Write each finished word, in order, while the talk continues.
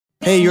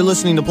Hey, you're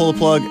listening to Pull the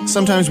Plug.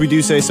 Sometimes we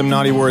do say some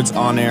naughty words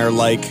on air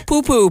like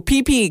poo-poo,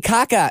 pee-pee,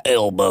 caca,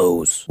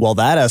 elbows. Well,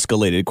 that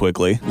escalated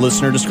quickly.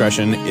 Listener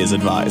discretion is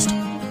advised.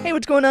 Hey,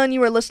 what's going on?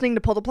 You are listening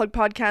to Pull the Plug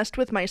podcast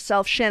with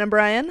myself, Shannon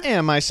Bryan.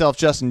 And myself,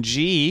 Justin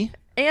G.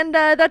 And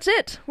that's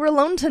it. We're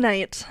alone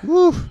tonight.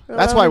 Woo.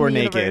 That's why we're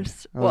naked.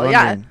 Well,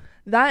 yeah.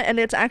 That, and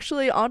it's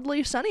actually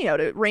oddly sunny out.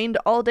 It rained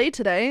all day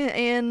today,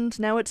 and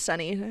now it's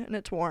sunny, and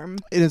it's warm.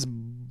 It is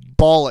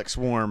bollocks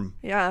warm.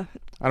 Yeah.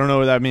 I don't know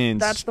what that means.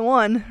 That's the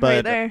one,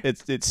 but right there.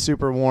 It's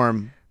super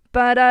warm.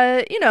 But,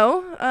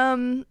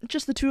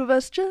 just the two of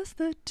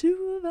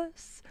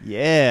us.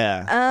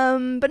 Yeah.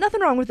 But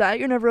nothing wrong with that.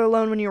 You're never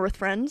alone when you're with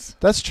friends.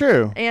 That's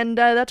true. And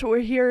that's what we're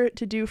here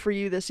to do for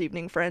you this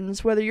evening,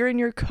 friends. Whether you're in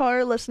your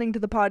car listening to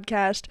the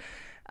podcast,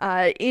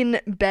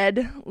 in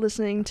bed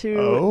listening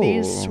to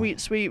these sweet,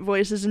 sweet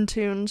voices and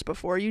tunes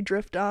before you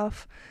drift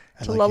off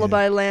to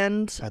Lullaby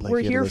Land,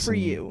 we're here for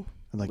you.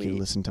 I'd like you to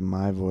listen to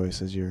my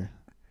voice as you're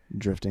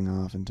drifting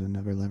off into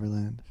Never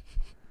Land.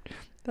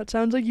 That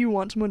sounds like you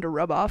want someone to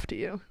rub off to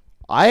you.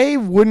 I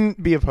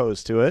wouldn't be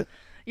opposed to it.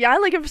 Yeah,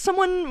 like if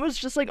someone was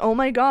just like, oh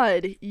my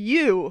god,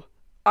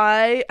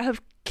 I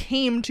have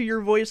came to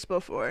your voice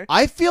before.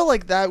 I feel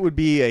like that would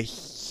be a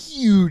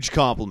huge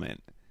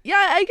compliment. Yeah,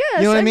 I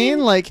guess. You know what I mean?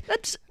 Like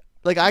that's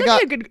I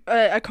got a good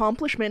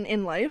accomplishment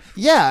in life.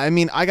 Yeah, I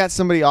mean, I got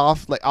somebody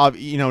off, like,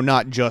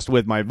 not just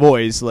with my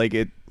voice, like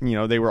it,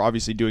 they were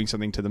obviously doing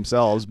something to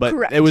themselves, but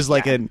correct, it was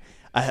like an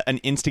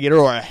instigator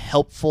or a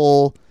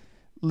helpful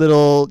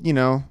little,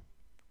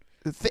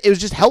 it was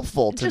just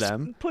helpful to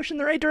them. Push in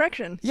the right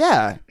direction.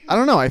 Yeah, I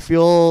don't know. I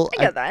feel.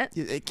 I get that.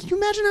 Can you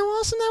imagine how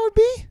awesome that would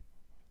be?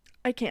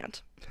 I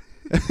can't.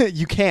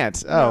 You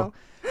can't. No.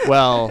 Oh,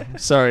 well,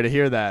 sorry to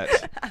hear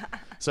that.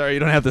 Sorry,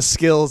 you don't have the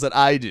skills that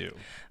I do.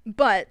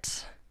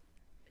 But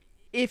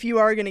if you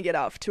are going to get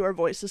off to our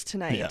voices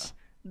tonight,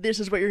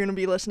 this is what you're going to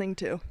be listening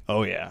to.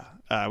 Oh, yeah.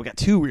 We got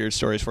two weird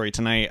stories for you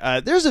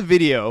tonight. There's a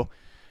video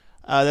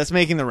that's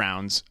making the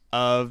rounds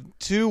of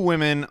two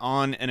women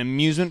on an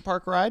amusement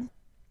park ride.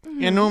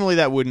 Mm-hmm. And normally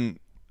that wouldn't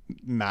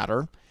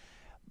matter.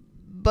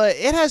 But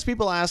it has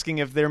people asking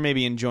if they're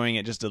maybe enjoying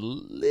it just a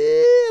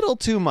little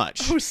too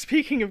much. Oh,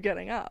 speaking of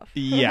getting off.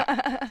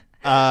 Yeah.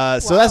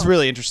 So that's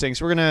really interesting.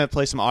 So we're going to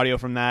play some audio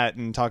from that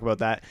and talk about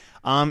that.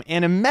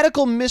 And a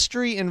medical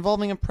mystery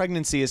involving a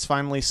pregnancy is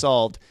finally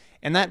solved.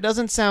 And that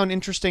doesn't sound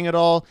interesting at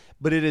all,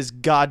 but it is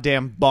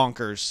goddamn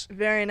bonkers.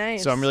 Very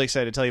nice. So I'm really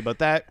excited to tell you about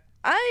that.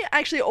 I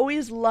actually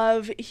always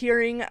love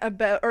hearing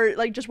about, or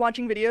like just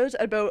watching videos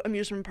about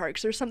amusement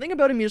parks. There's something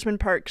about amusement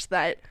parks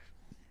that,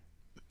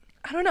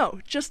 I don't know,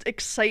 just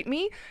excite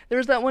me. There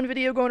was that one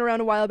video going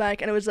around a while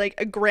back, and it was like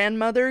a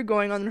grandmother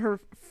going on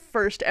her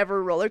first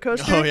ever roller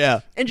coaster. Oh,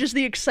 yeah. And just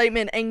the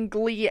excitement and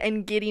glee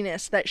and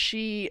giddiness that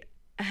she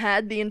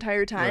had the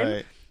entire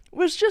time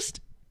was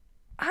just,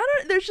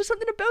 there's just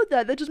something about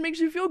that just makes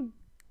you feel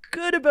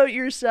good about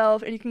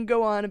yourself, and you can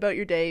go on about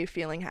your day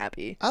feeling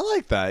happy. I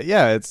like that.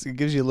 Yeah, it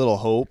gives you a little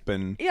hope,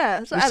 and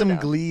so there's some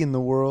glee in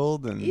the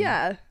world, and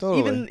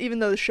totally. Even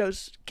though the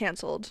show's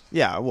canceled.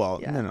 Yeah,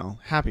 well,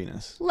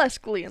 happiness. Less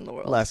glee in the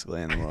world. Less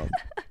glee in the world.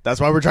 That's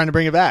why we're trying to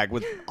bring it back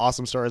with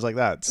awesome stories like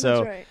that. So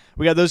that's right.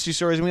 We got those two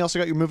stories, and we also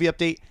got your movie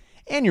update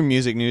and your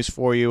music news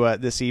for you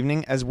this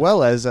evening, as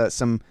well as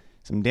some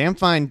damn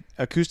fine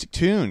acoustic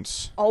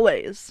tunes.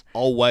 Always.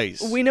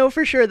 We know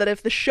for sure that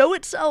if the show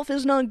itself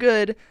is not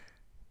good,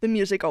 the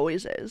music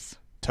always is.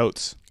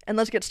 Totes. And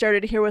let's get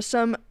started here with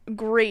some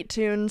great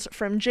tunes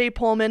from Jay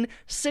Pullman,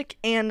 Sick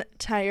and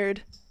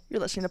Tired. You're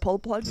listening to Pull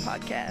the Plug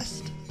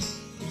Podcast.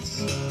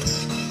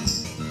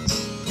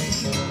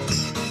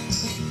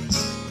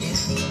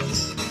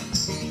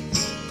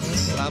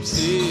 I'm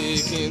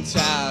sick and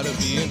tired of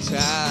being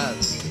tired,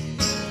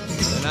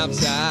 and I'm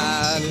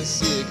tired and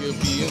sick of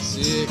being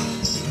sick.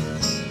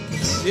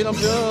 Said I'm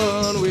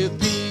done with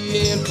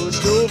being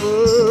pushed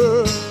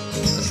over. I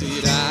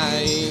said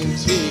I ain't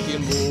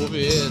taking more of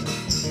it.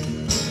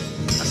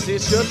 I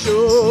said shut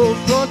your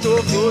front door,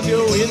 close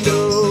your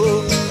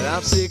window, and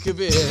I'm sick of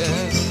it,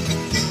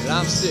 and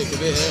I'm sick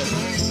of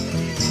it.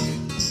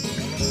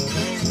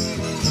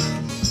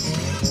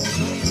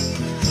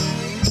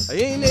 I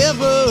ain't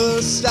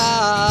never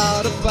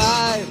start a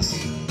fight,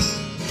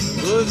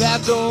 but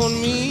that don't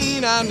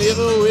mean I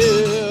never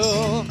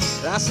will.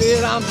 I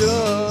said I'm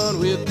done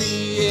with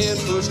being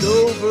pushed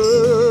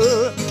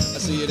over.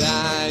 I said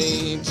I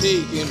ain't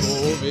taking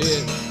more of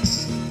it.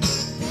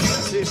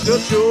 I said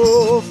shut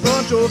your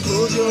front door,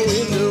 close your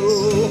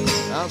window.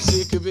 I'm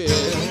sick of it,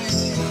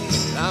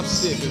 I'm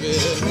sick of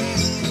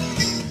it.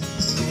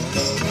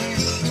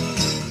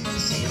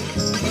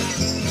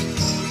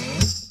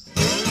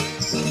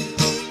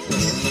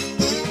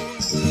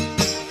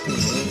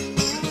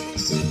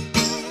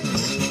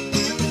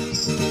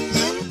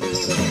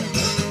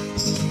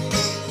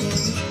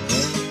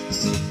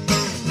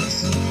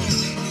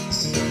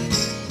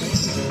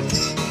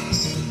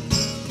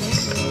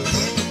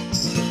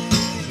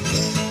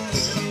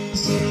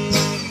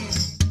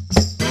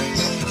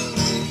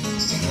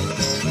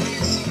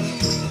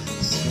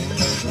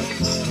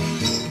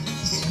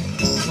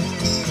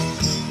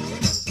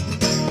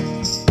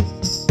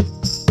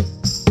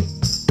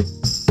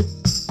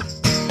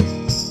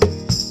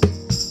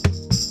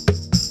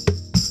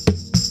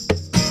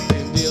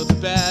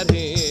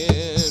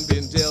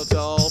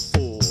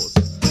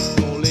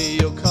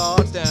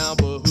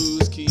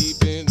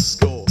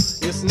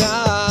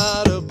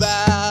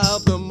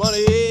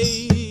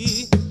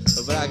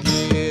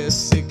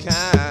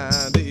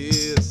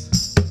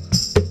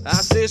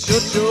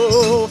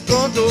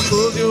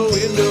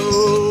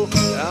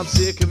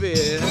 of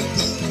it.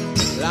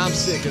 I'm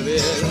sick of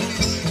it.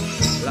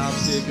 I'm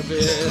sick of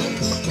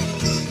it.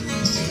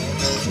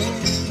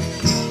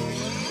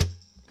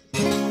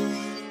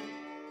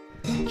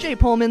 Jay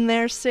Pullman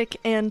there, sick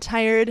and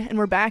tired, and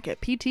we're back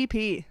at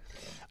PTP.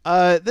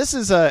 This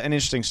is an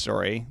interesting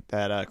story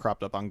that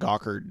cropped up on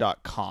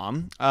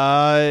Gawker.com.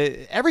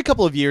 Every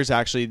couple of years,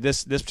 actually,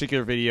 this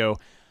particular video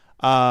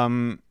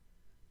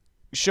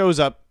shows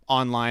up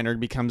online or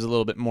becomes a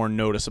little bit more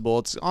noticeable.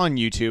 It's on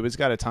YouTube. It's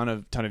got a ton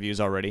of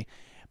views already.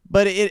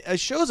 But it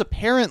shows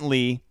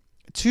apparently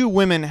two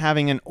women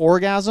having an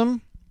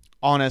orgasm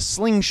on a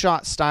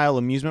slingshot-style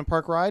amusement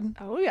park ride.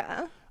 Oh,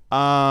 yeah.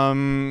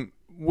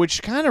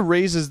 Which kind of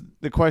raises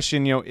the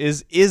question,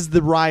 is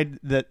the ride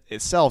that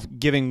itself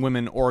giving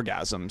women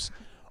orgasms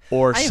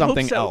or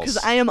something I hope so, else? because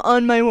I am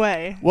on my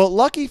way. Well,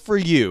 lucky for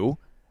you,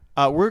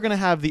 we're going to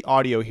have the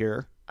audio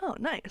here. Oh,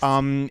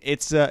 nice.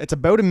 It's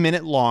about a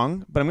minute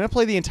long, but I'm going to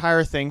play the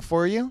entire thing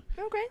for you.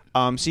 Okay.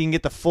 So you can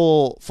get the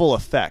full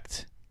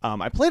effect.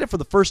 I played it for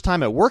the first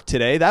time at work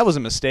today. That was a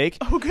mistake.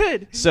 Oh,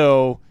 good.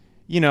 So,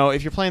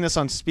 if you're playing this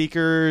on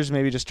speakers,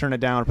 maybe just turn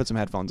it down or put some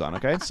headphones on,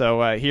 okay?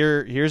 So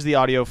here's the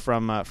audio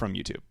from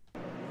YouTube. I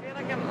feel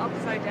like I'm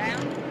upside down.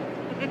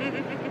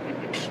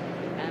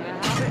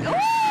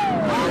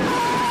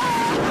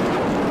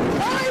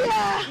 Oh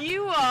yeah!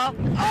 You up?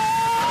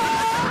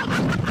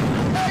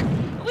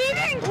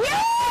 Bleeding!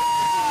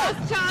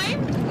 This time?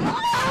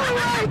 Oh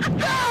my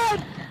god!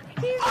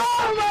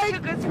 Oh my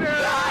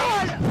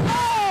god!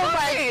 Oh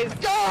my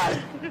god!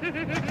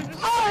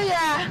 Oh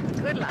yeah!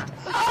 Good luck.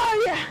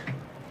 Oh yeah!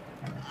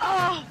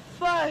 Oh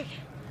fuck!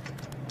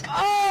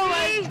 Oh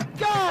my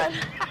god!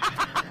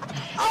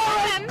 Oh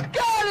my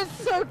god, it's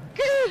so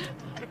good!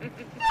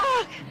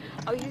 Fuck!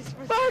 Oh, you're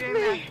supposed to do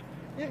that.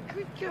 Yeah,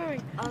 keep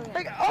going. Oh, yeah.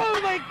 Like, oh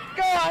my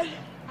god!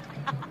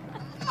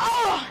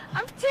 Oh!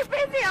 I'm too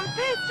busy. I'm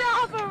pissed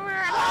off over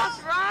our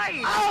last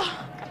ride. Oh!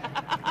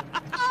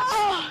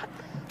 Oh!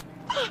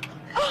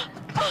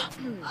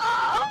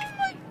 Oh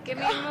my! Give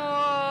me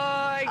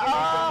more! Give me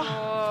some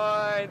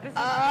more! This is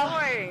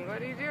boring. What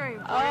are you doing?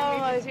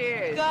 Boring me to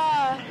tears.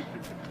 God!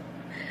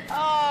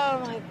 Oh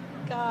my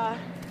god!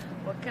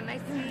 What can I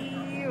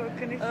see? What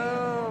can I see?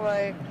 Oh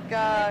my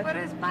god! Put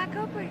us back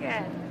up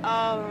again.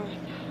 Oh my god!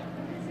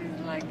 This is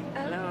like,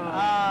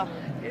 hello.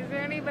 Is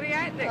there anybody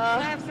out there? Can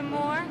I have some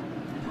more?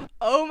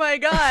 Oh my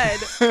god.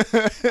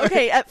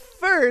 Okay, at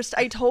first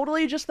I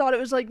totally just thought it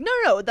was like,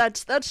 no,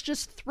 that's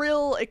just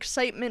thrill,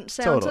 excitement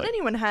sounds that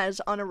anyone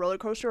has on a roller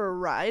coaster or a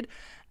ride.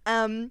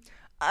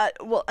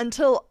 Well,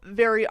 until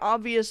very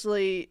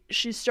obviously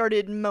she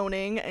started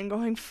moaning and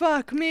going,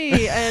 fuck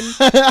me, and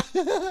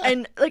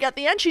and like at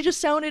the end she just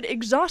sounded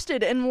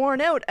exhausted and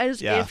worn out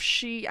as if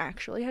she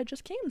actually had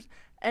just came.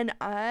 And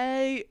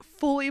I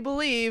fully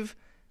believe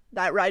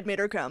that ride made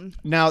her come.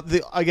 Now,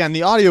 the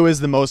audio is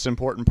the most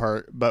important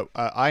part, but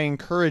I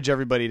encourage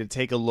everybody to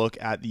take a look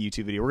at the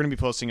YouTube video. We're going to be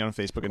posting it on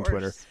Facebook and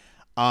Twitter.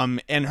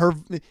 And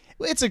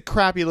it's a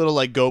crappy little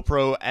like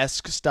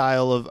GoPro-esque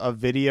style of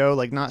video,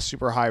 like not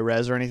super high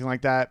res or anything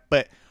like that.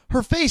 But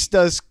her face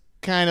does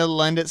kind of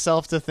lend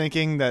itself to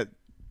thinking that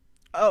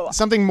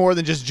something more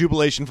than just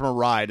jubilation from a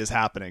ride is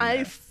happening.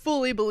 I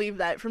fully believe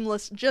that from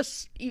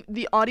just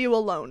the audio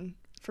alone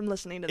from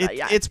listening to that.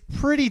 Yeah, it's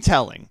pretty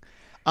telling.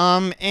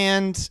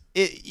 And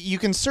you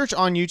can search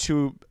on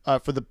YouTube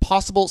for the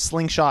possible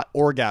slingshot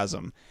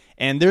orgasm.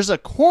 And there's a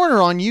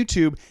corner on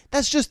YouTube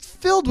that's just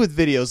filled with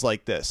videos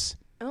like this.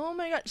 Oh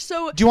my god.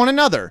 So do you want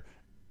another?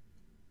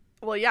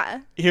 Well, yeah.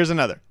 Here's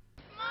another.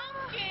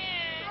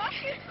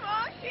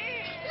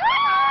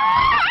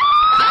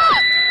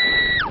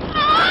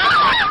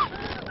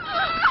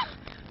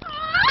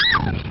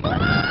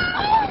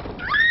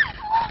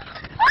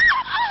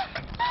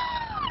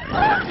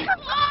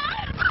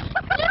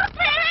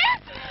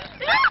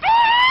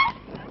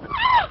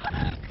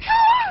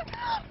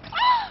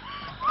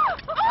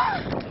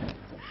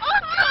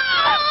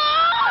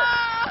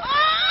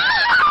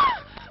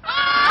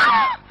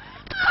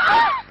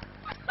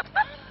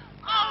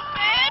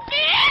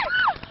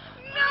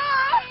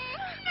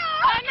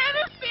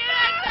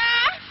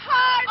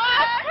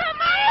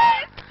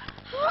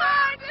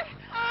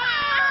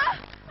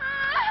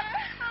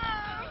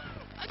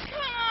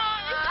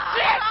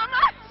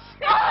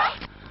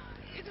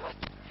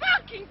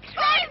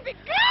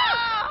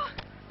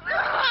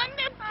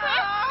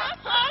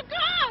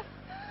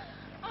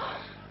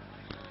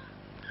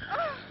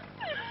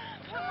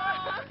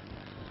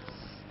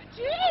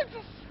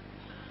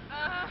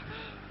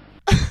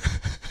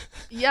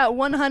 Yeah,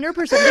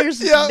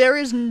 100%. There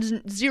is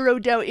zero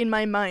doubt in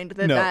my mind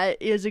that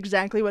that is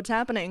exactly what's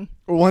happening.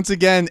 Once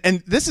again,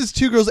 and this is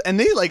two girls, and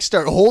they like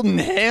start holding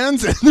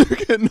hands, and they're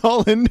getting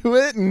all into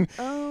it. And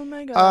oh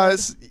my god!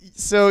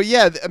 So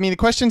yeah, I mean, the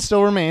question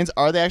still remains: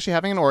 are they actually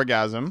having an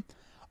orgasm?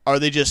 Are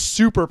they just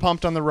super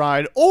pumped on the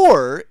ride,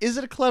 or is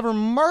it a clever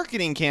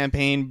marketing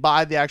campaign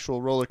by the actual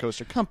roller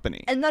coaster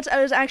company? And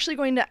I was actually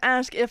going to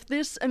ask if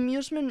this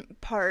amusement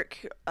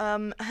park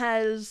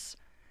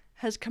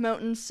has come out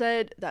and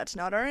said that's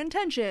not our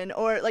intention,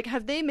 or like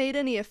have they made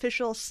any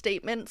official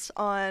statements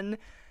on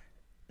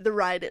the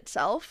ride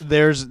itself.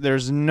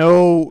 There's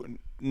no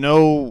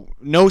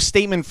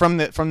statement from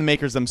the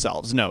makers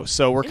themselves. No.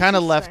 So we're kind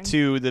of left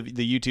to the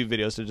YouTube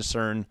videos to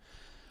discern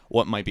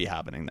what might be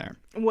happening there.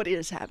 What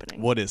is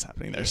happening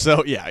there?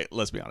 So yeah,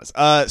 let's be honest.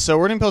 So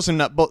we're gonna post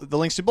the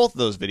links to both of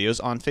those videos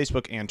on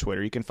Facebook and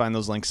Twitter. You can find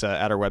those links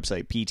at our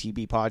website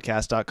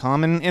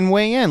ptbpodcast.com and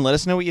weigh in. Let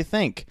us know what you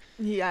think.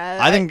 Yeah,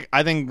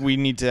 I think we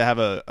need to have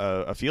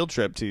a field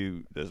trip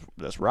to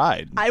this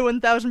ride. I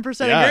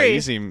 1000% yeah, agree.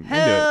 You seem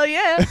hell into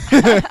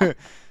yeah.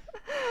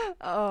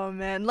 Oh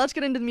man, let's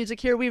get into the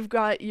music here. We've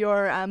got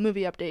your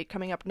movie update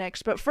coming up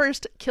next, but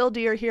first,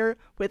 Killdeer here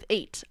with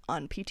 8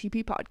 on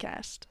PTP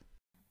Podcast.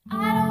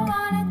 I don't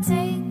wanna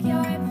take your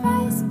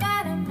advice,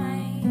 but I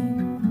might.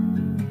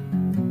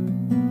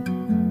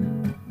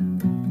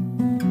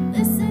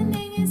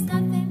 Listening is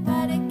nothing,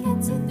 but it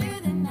gets you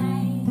through the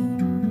night.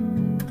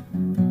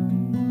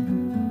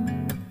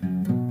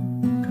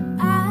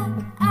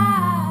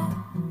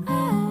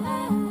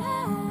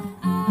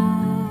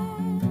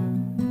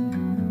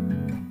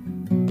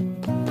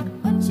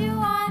 What you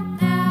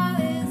want now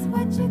is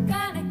what you're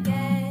gonna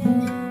get.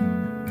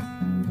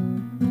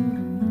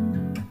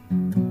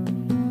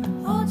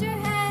 Hold your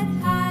head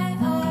high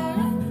or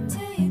run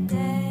until you're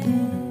dead.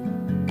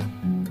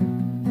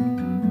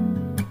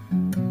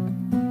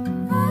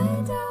 I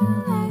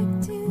don't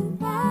like to,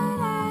 but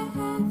I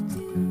have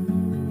to.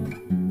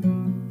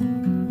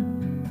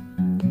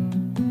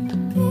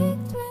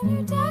 Kicked when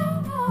you're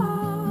down,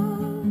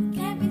 oh,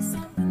 can't be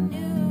something new.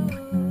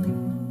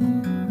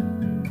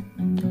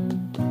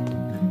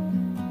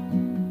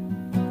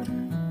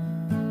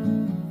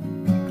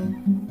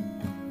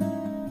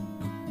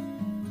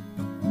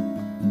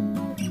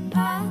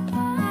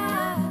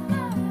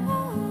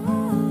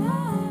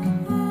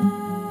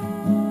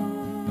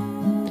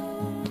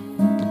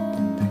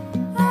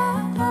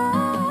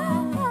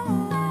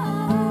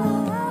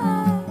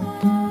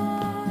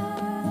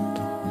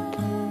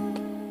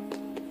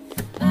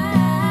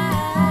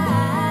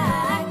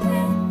 I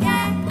can't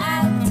get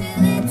out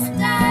till it's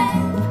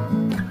done,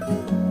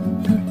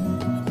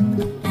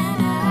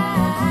 and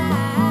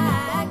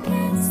I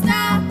can't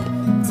stop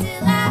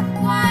till I've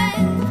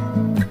won.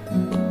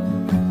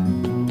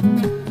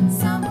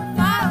 Somewhere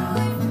far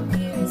away from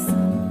here is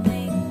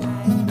something I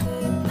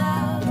could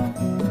love,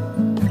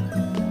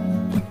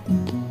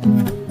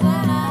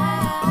 but I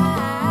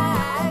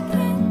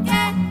can't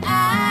get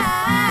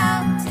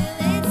out till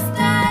it's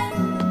done.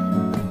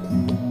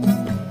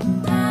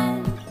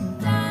 Done,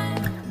 done,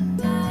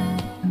 done.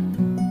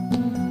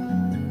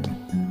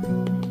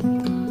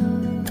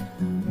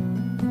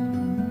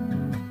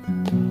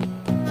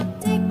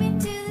 Take me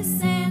to the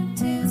sand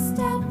 2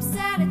 steps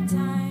at a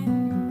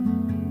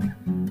time.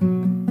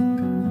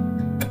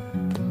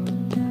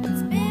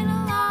 It's been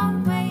a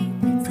long wait,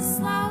 it's a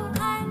slow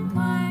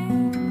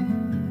unwind.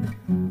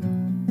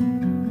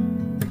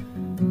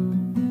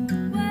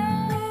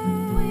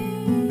 Where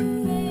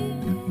we've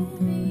been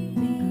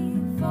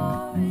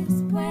before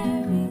is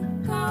where we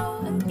go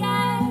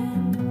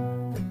again.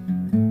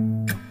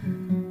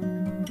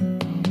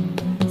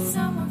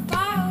 Somewhere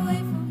far away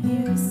from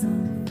here is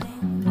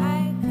something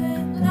I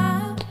could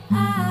love.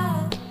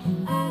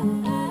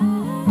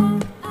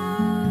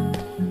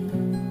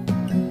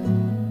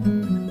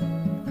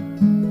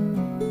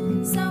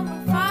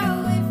 Somewhere far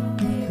away from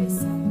here is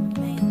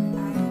something I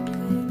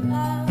could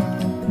love.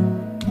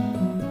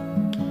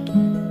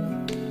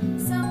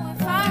 Somewhere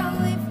far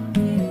away from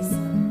here is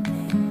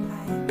something I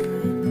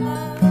could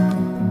love.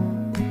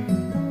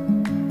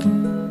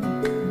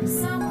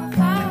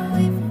 Somewhere far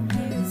away from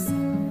here is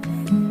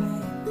something I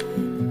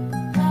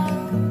could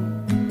love.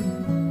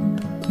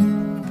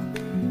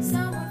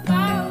 Somewhere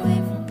far away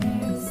from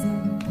here is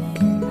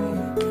something I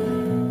could.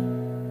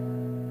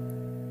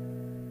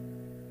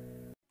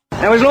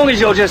 Now, as long as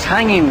you're just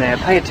hanging there,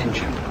 pay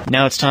attention.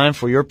 Now it's time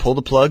for your Pull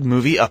the Plug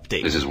movie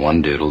update. This is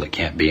one doodle that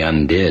can't be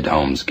undid,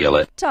 Holmes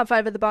Gillett. Top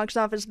 5 at the box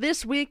office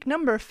this week.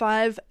 Number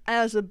 5,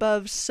 As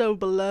Above, So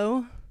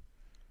Below.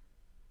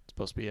 It's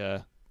supposed to be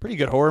a pretty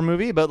good horror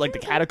movie about like the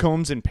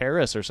catacombs in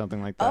Paris or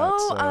something like that.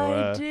 Oh, So,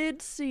 I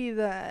did see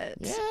that.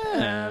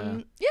 Yeah.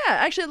 Yeah,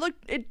 actually,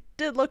 it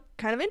did look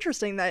kind of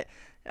interesting that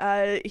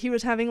he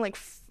was having like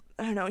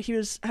I don't know, he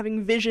was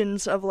having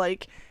visions of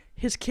like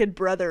his kid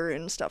brother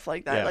and stuff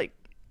like that. Yeah. Like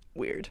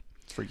weird.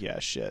 It's freaky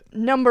ass shit.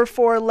 Number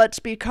 4, Let's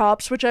Be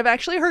Cops, which I've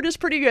actually heard is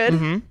pretty good.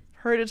 Mm-hmm.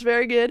 Heard it's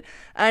very good.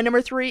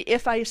 Number 3,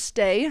 If I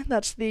Stay.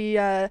 That's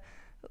the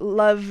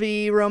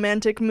lovey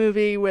romantic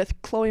movie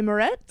with Chloe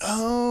Moretz.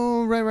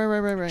 Oh,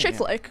 right. Chick yeah.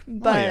 flick,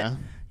 but yeah.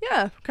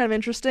 yeah, kind of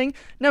interesting.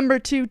 Number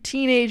 2,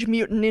 Teenage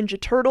Mutant Ninja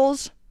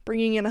Turtles,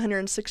 bringing in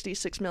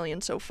 166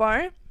 million so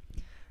far.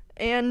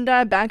 And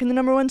back in the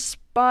number 1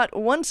 spot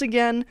once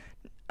again,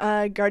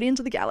 Guardians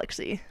of the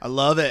Galaxy, I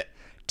love it.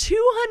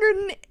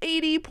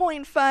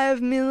 280.5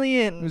 It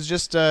million. was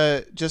just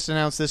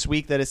announced this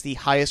week that it's the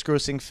highest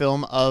grossing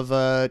film of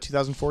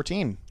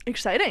 2014.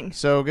 Exciting.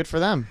 So good for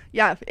them.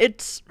 Yeah,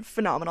 it's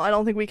phenomenal. I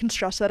don't think we can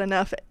stress that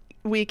enough.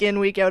 week in,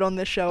 week out on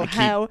this show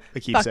how I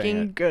keep saying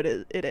fucking it. good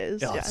it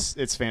is. Oh, Yeah.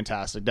 it's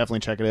fantastic.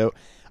 Definitely check it out.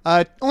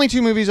 Only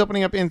 2 movies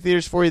opening up in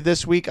theaters for you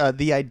this week: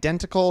 The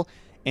Identical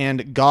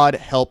and God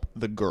Help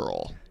the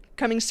Girl.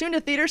 Coming soon to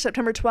theater,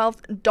 September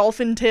 12th,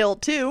 Dolphin Tale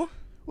 2.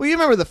 Well, you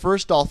remember the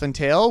first Dolphin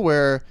Tale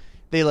where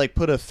they like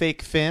put a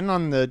fake fin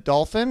on the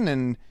dolphin,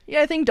 and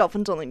Yeah, I think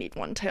dolphins only need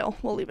one tail.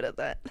 We'll leave it at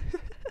that.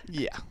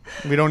 yeah,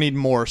 we don't need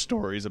more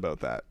stories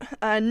about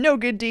that. No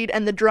Good Deed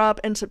and The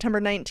Drop, and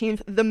September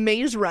 19th, The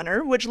Maze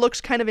Runner, which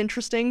looks kind of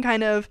interesting,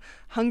 kind of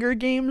Hunger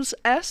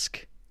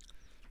Games-esque.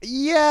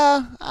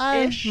 Yeah,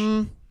 Ish.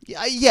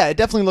 Yeah, it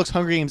definitely looks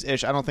Hunger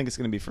Games-ish. I don't think it's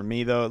going to be for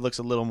me though. It looks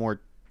a little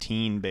more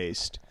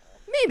teen-based.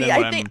 Maybe.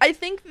 than what I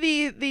think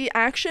the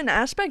action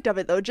aspect of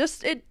it though,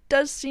 just it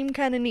does seem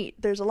kind of neat.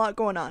 There's a lot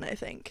going on, I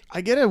think.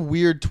 I get a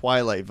weird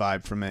Twilight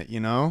vibe from it, you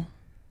know?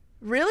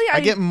 Really?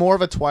 I get more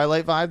of a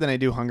Twilight vibe than I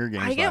do Hunger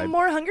Games I get vibe.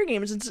 more Hunger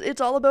Games.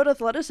 It's all about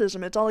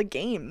athleticism. It's all a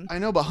game. I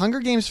know, but Hunger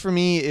Games for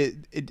me,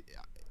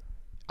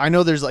 I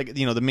know there's like,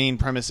 you know, the main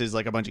premise is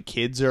like a bunch of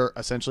kids are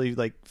essentially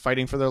like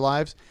fighting for their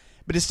lives,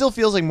 but it still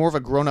feels like more of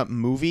a grown-up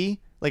movie,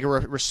 like a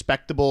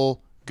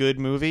respectable, good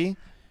movie.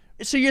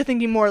 So you're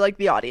thinking more like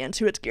the audience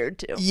who it's geared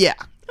to. Yeah.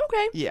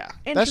 Okay. Yeah.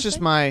 That's just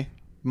my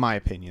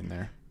opinion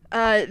there.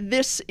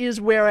 This Is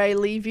Where I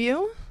Leave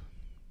You.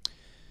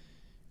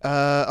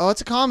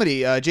 It's a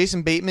comedy.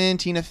 Jason Bateman,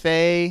 Tina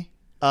Fey.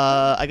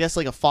 I guess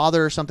like a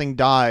father or something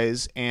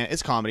dies, and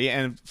it's comedy.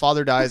 And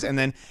father dies, and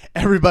then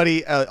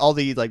everybody, all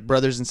the like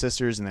brothers and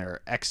sisters and their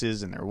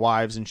exes and their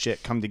wives and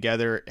shit come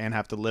together and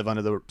have to live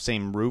under the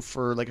same roof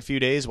for like a few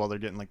days while they're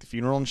getting like the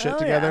funeral and shit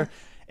together. Yeah.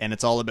 And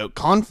it's all about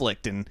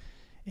conflict and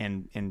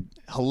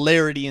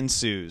hilarity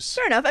ensues.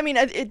 Fair enough. I mean,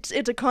 it's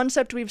a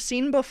concept we've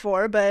seen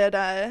before, but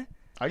I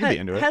can be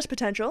into it. Has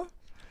potential.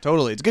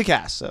 Totally, it's a good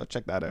cast, so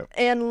check that out.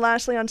 And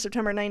lastly, on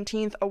September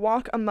 19th, A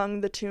Walk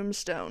Among the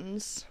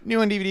Tombstones. New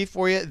on DVD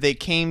for you. They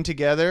Came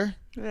Together.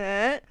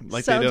 Like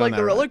Like sounds they do like on the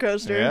that roller ride.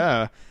 coaster.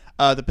 Yeah.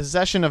 The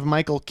Possession of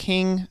Michael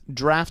King,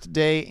 Draft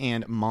Day,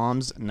 and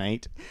Mom's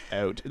Night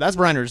Out. That's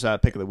Brenner's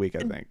pick of the week, I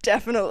think.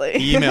 Definitely.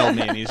 He emailed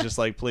me and he's just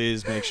like,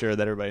 please make sure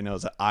that everybody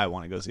knows that I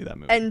want to go see that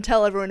movie. And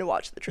tell everyone to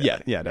watch the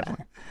trailer. Yeah,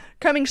 definitely.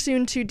 Coming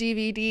soon to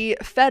DVD,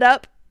 Fed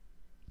Up,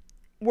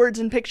 Words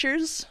and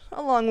Pictures,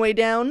 A Long Way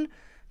Down,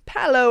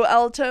 Palo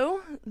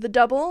Alto, The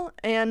Double,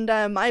 and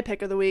my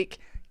pick of the week,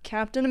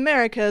 Captain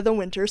America, The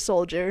Winter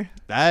Soldier.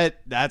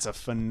 That's a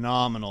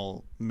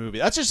phenomenal movie.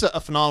 That's just a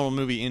phenomenal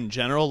movie in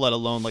general, let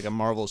alone like a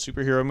Marvel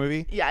superhero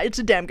movie. Yeah, it's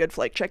a damn good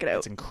flick. Check it out.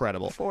 It's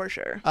incredible. For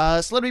sure.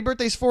 Celebrity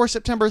birthdays for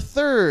September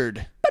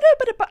 3rd.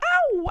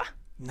 Ow!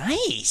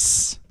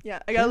 Nice. Yeah,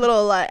 I got a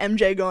little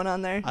MJ going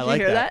on there. Did I like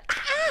you hear that.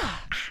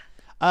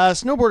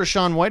 Snowboarder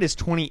Shaun White is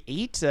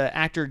 28.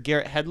 Actor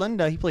Garrett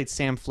Hedlund, he played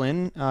Sam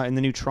Flynn in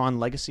the new Tron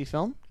Legacy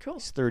film. Cool.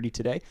 He's 30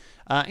 today.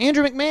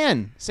 Andrew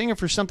McMahon, singer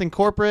for Something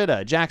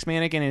Corporate. Jax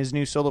Mannequin in his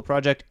new solo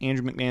project,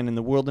 Andrew McMahon in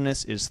the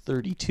Wilderness, is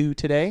 32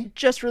 today.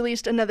 Just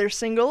released another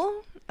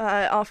single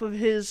off of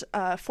his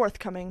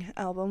forthcoming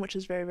album, which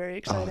is very, very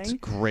exciting. Oh, it's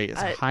great.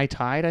 It's High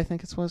Tide, I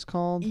think it's what it's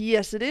called.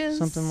 Yes, it is.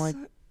 Something like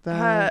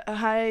that.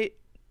 High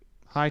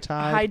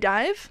Tide. High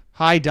Dive.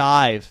 High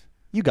Dive.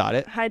 You got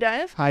it. High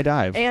Dive. High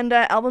Dive. And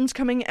album's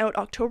coming out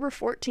October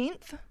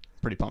 14th.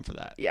 Pretty pumped for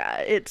that. Yeah,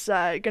 it's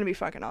gonna be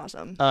fucking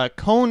awesome.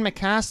 Cone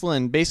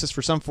McCaslin, bassist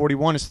for Sum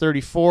 41, is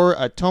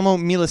 34. Tomo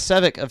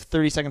Milicevic of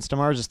 30 Seconds to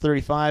Mars is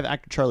 35.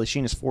 Actor Charlie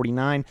Sheen is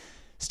 49.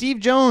 Steve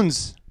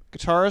Jones,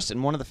 guitarist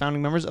and one of the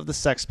founding members of the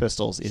Sex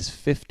Pistols, is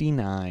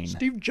 59.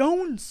 Steve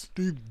Jones.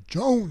 Steve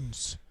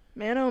Jones.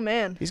 Man, oh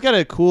man. He's got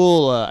a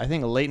cool, I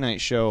think, a late night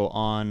show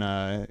on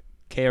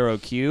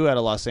KROQ out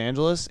of Los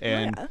Angeles,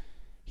 and yeah.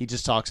 he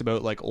just talks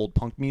about like old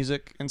punk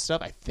music and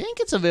stuff. I think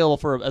it's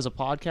available as a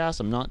podcast.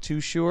 I'm not too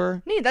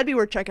sure. Neat, that'd be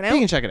worth checking out. You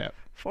can check it out.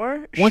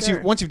 For Once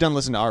sure. you've done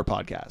listening to our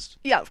podcast.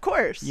 Yeah, of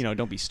course. You know,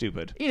 don't be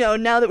stupid. You know,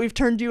 now that we've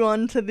turned you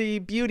on to the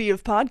beauty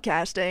of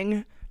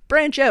podcasting,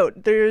 branch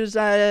out. There's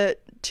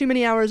too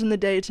many hours in the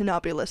day to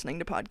not be listening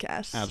to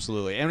podcasts.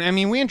 Absolutely. And I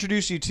mean, we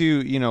introduced you to,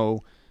 you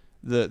know,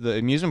 the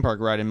amusement park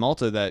ride in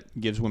Malta that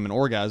gives women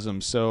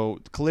orgasms. So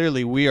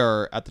clearly we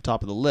are at the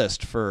top of the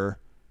list for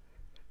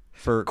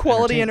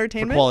quality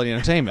entertainment. For quality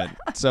entertainment.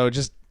 So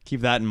just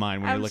keep that in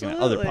mind when you're looking at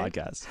other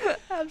Absolutely. podcasts.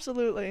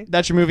 Absolutely.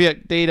 That's your movie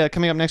update.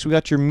 Coming up next, we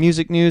got your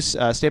music news.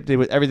 Stay updated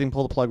with everything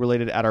Pull the Plug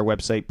related at our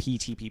website,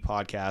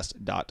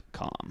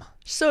 ptppodcast.com.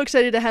 So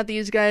excited to have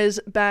these guys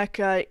back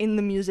in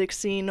the music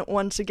scene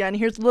once again.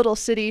 Here's Little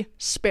City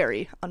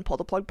Sperry on Pull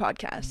the Plug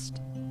Podcast.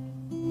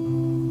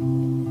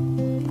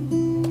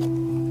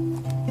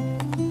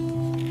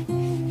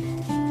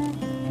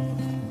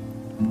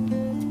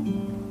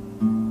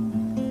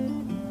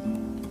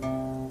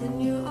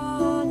 When you're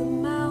on a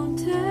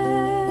mountain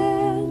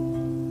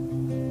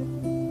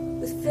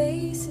with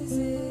faces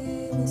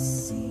in the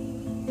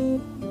sea,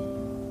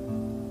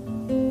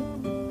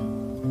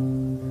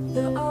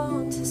 they're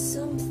onto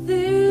something,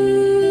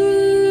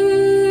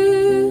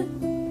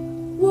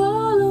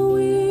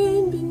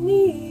 wallowing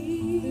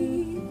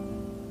beneath.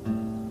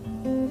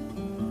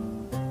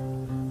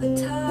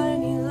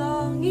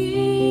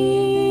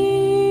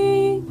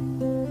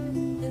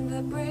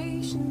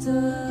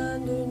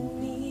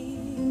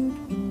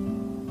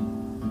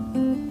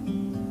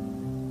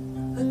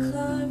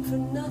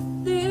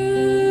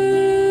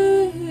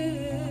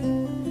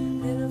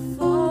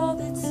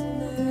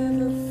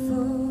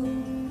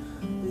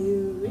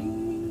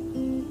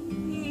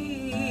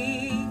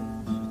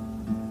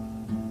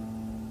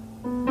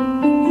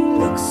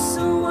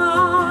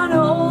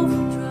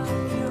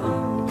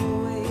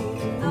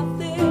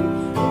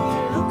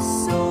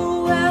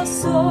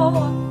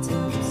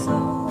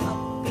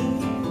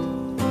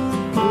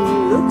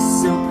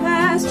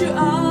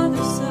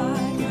 other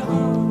side, you're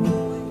on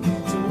your way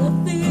to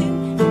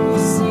nothing. You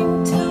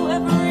sing to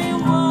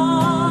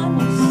everyone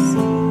you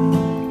see,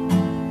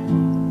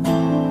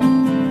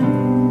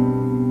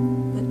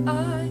 but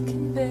I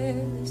can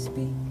barely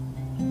speak.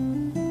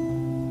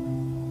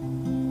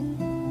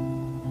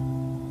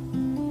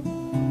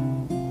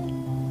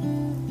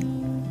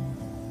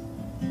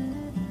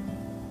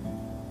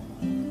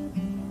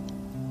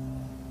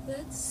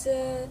 Let's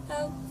set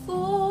out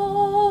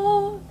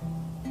for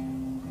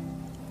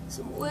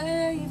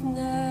somewhere you've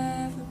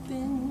never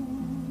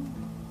been.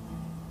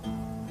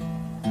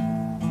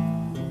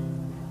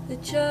 The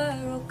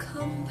gyro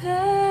compass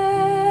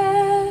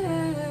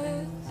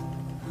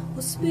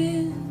will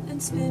spin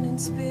and spin and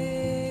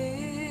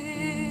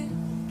spin.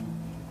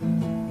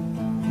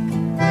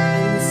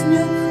 And this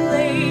new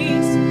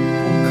place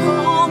will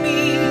call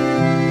me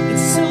and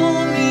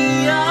sold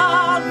me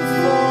out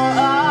before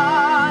I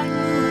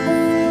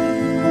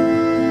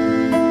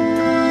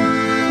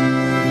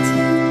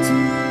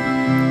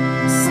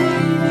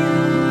save you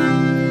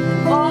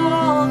and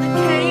all that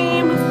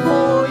came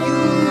before you.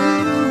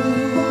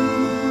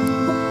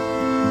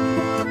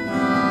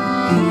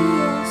 Be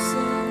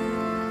yourself,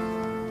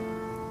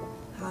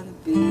 how to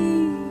be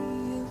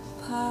a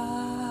pioneer.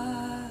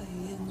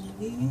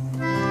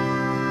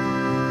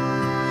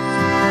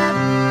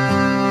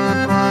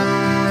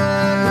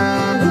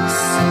 Look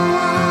so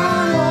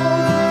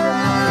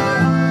unoccupied,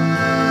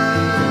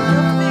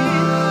 nothing,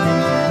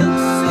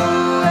 look so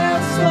well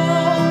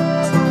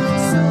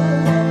so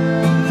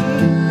happy.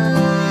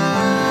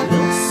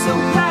 Look so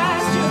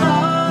past your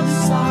other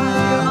side,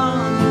 you're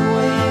on your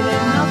way to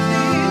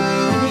nothing.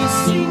 And you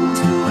sing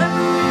to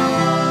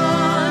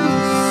everyone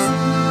you see.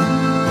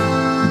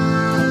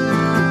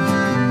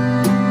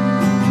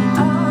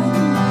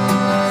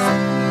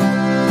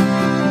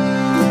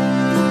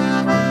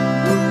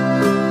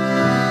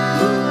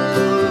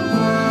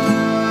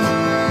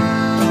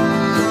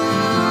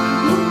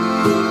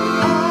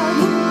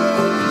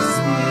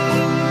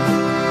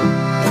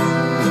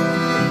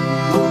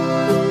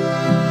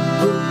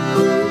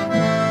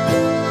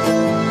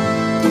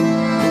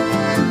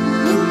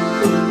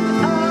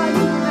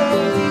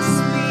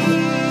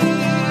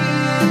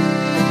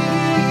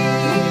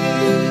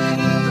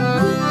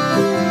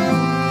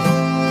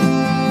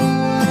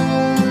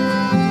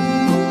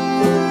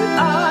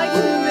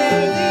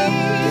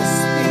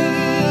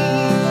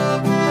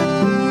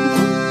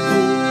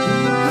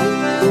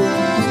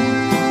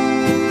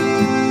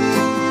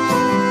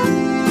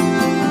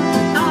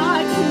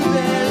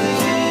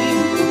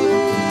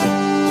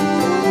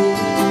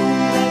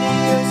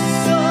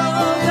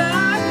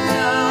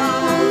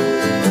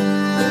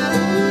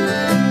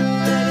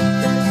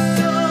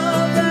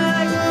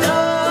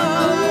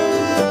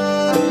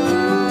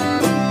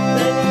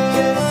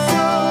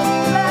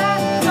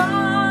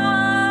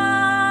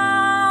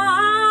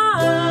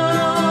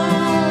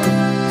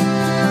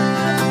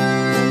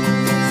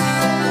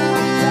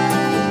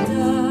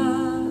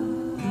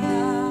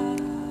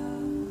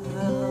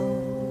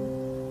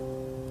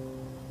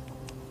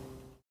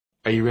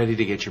 Are you ready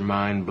to get your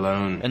mind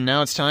blown? And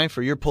now it's time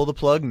for your Pull the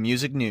Plug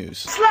music news.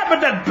 Slap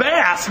at that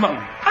bass, man.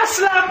 I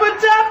slap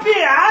at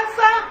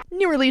that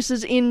New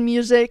releases in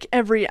music,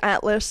 every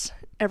Atlas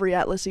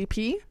EP.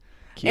 Cute.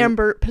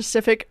 Amber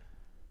Pacific,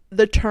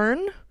 The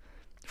Turn.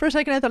 For a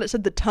second I thought it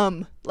said The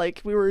Tum, like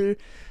we were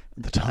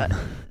The tongue.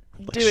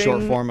 Like doing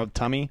short form of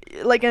tummy.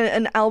 like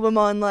an album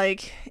on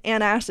like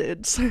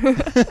antacids.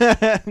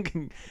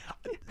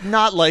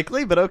 Not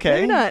likely, but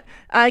okay. Maybe not.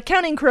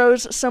 Counting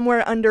Crows,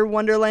 Somewhere Under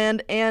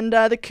Wonderland, and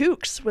The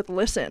Kooks with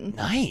Listen.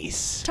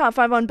 Nice. Top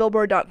 5 on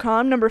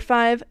Billboard.com. Number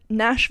 5,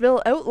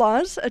 Nashville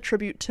Outlaws, a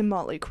tribute to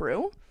Motley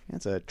Crue.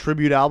 That's a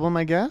tribute album,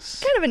 I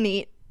guess. Kind of a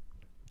neat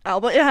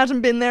album. It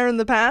hasn't been there in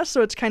the past,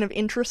 so it's kind of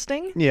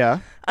interesting. Yeah.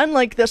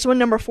 Unlike this one,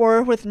 number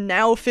 4, with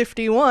Now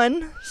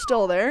 51,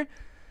 still there.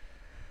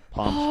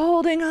 Pumped.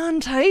 Holding on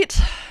tight.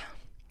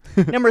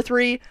 Number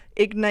 3,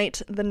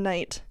 Ignite the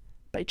Night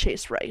by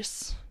Chase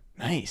Rice.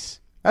 Nice.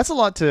 That's a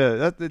lot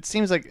to. It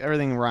seems like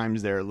everything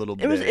rhymes there a little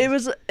bit.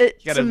 It's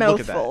gotta a look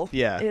at that. mouthful.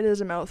 Yeah. It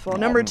is a mouthful.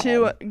 Number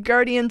 2,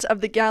 Guardians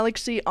of the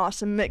Galaxy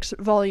Awesome Mix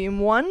Volume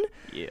 1.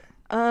 Yeah.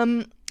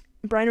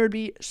 Brian would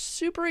be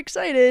super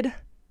excited.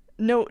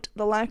 Note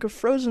the lack of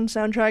Frozen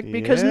soundtrack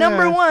because Yeah.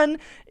 number 1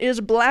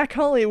 is Black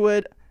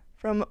Hollywood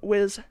from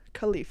Wiz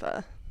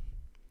Khalifa.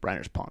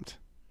 Briner's pumped.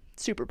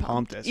 Super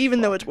Pumped pumped. as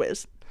Even though fuck. it's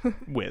Wiz.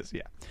 Wiz,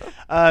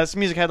 yeah. Some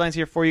music headlines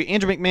here for you.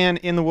 Andrew McMahon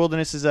in the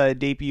Wilderness's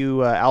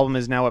debut album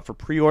is now up for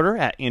pre-order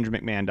at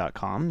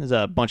andrewmcmahon.com. There's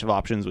a bunch of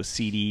options with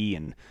CD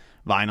and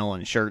vinyl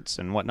and shirts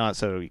and whatnot,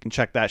 so you can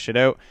check that shit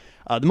out.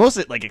 The most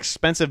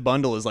expensive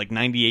bundle is like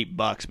 $98,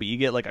 but you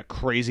get like a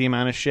crazy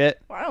amount of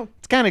shit. Wow.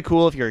 It's kind of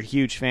cool if you're a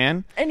huge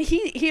fan. And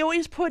he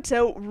always puts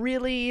out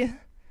really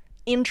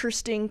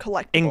interesting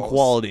collectibles. In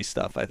quality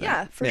stuff, I think.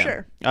 Yeah, for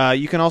sure.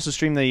 You can also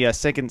stream the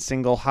second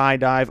single, High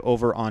Dive,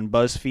 over on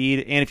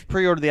BuzzFeed. And if you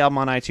pre-order the album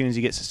on iTunes,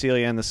 you get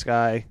Cecilia in the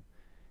Sky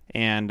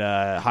and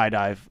High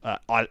Dive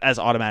as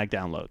automatic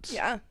downloads.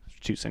 Yeah.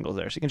 2 singles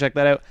there, so you can check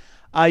that out.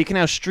 You can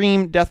now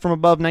stream Death from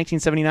Above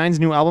 1979's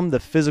new album, The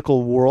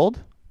Physical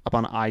World, up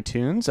on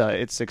iTunes.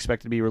 It's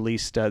expected to be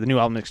released. The new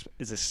album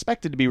is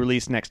expected to be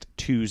released next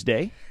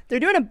Tuesday.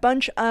 They're doing a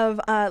bunch of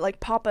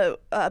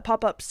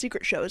pop-up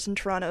secret shows in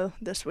Toronto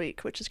this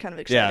week, which is kind of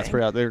exciting. Yeah, it's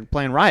pretty out. They're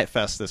playing Riot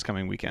Fest this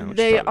coming weekend. Which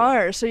They is probably...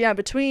 are. So yeah,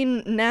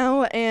 between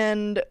now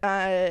and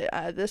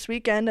this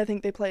weekend, I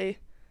think they play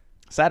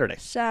Saturday.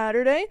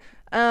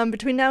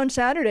 Between now and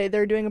Saturday,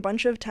 they're doing a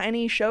bunch of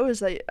tiny shows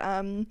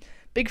that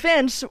big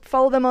fans.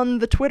 Follow them on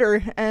the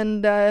Twitter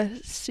and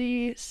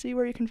see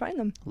where you can find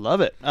them. Love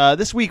it.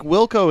 This week,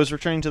 Wilco is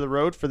returning to the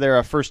road for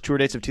their first tour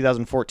dates of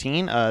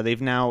 2014.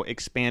 They've now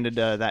expanded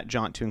that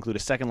jaunt to include a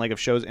second leg of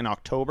shows in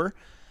October.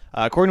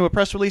 According to a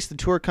press release, the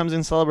tour comes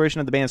in celebration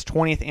of the band's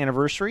 20th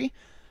anniversary.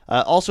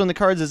 Also in the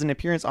cards is an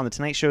appearance on The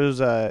Tonight Show's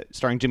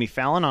starring Jimmy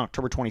Fallon on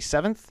October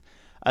 27th,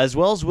 as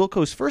well as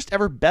Wilco's first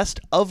ever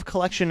Best of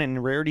Collection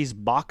and Rarities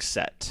box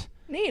set.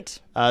 Neat.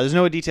 There's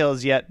no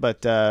details yet,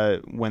 but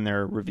when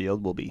they're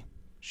revealed, we'll be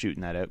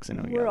shooting that out because I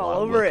know We're got a lot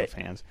all of over Wilco it.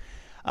 fans.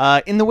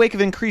 In the wake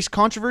of increased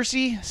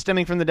controversy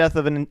stemming from the death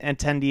of an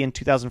attendee in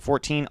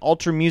 2014,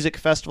 Ultra Music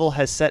Festival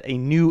has set a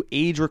new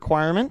age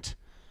requirement.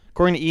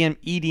 According to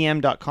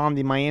EDM.com,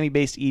 the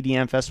Miami-based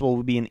EDM Festival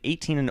will be an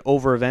 18 and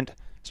over event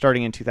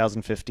starting in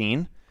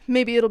 2015.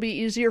 Maybe it'll be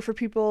easier for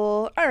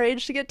people our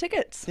age to get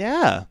tickets.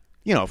 Yeah.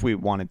 If we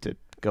wanted to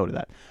go to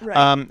that.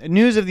 Right.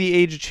 News of the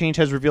age change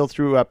has revealed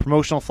through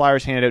promotional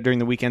flyers handed out during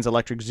the weekend's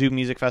Electric Zoo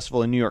Music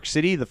Festival in New York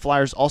City. The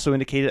flyers also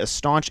indicated a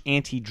staunch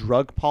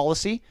anti-drug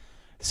policy.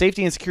 The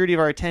safety and security of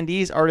our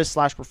attendees,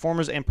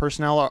 artists/performers, and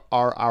personnel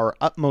are our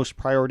utmost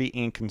priority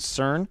and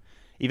concern.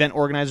 Event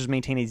organizers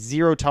maintain a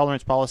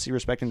zero-tolerance policy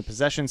respecting the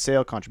possession,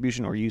 sale,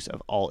 contribution, or use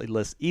of all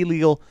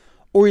illegal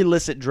or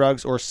illicit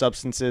drugs or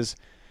substances,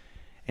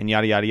 and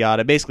yada, yada,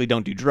 yada. Basically,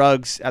 don't do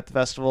drugs at the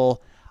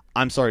festival.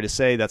 I'm sorry to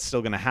say that's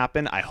still going to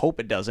happen. I hope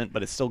it doesn't,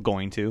 but it's still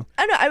going to.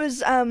 I don't know. I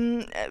was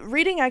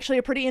reading actually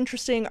a pretty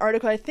interesting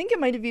article. I think it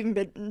might have even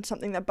been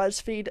something that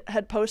BuzzFeed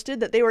had posted,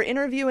 that they were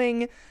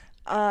interviewing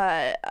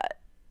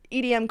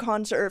EDM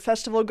concert or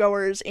festival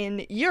goers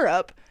in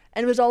Europe,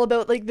 and it was all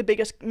about like the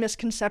biggest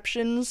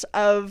misconceptions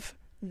of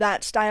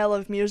that style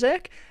of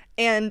music.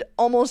 And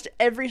almost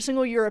every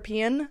single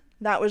European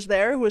that was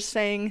there was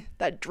saying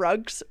that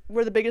drugs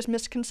were the biggest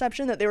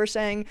misconception, that they were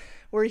saying,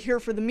 we're here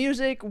for the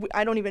music,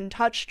 I don't even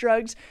touch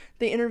drugs.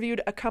 They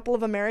interviewed a couple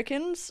of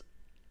Americans,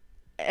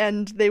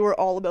 and they were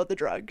all about the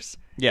drugs.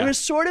 Yeah. It was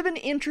sort of an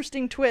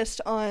interesting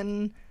twist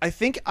on... I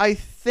think...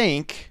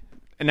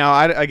 Now,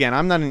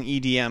 I'm not an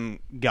EDM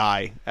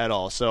guy at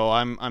all, so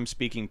I'm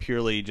speaking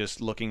purely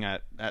just looking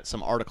at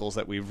some articles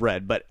that we've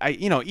read. But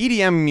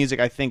EDM music,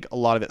 I think a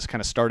lot of it's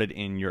kind of started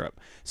in Europe,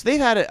 so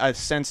they've had a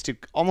sense to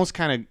almost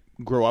kind of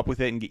grow up with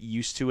it and get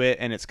used to it,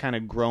 and it's kind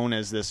of grown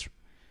as this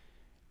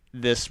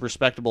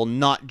respectable,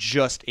 not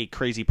just a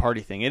crazy party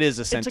thing. It is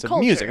a sense of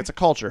music. It's a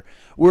culture.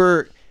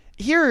 We're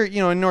here,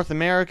 in North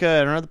America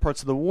and other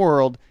parts of the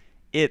world,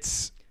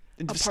 it's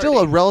still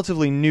a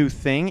relatively new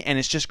thing, and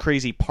it's just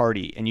crazy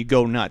party, and you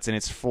go nuts, and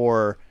it's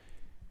for,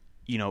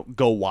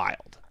 go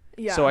wild.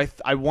 Yeah. So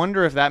I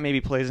wonder if that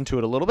maybe plays into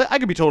it a little bit. I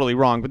could be totally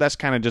wrong, but that's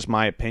kind of just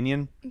my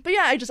opinion. But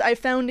yeah, I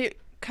found it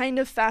kind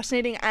of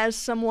fascinating as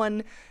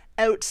someone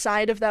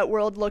outside of that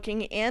world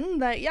looking in,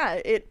 that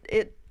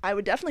it I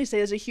would definitely say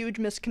is a huge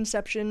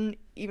misconception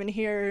even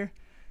here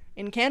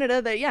in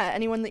Canada, that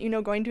anyone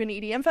that going to an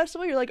EDM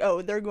festival, you're like,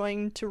 oh, they're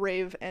going to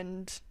rave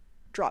and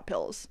drop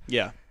pills.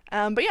 Yeah.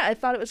 But I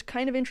thought it was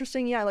kind of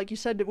interesting, like you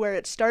said, where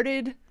it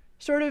started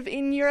sort of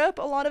in Europe,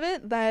 a lot of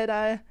it,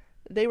 that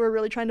they were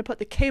really trying to put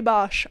the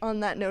kibosh on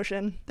that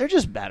notion. They're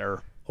just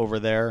better over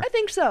there. I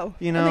think so.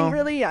 I think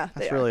really,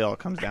 that's really all it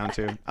comes down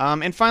to.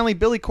 And finally,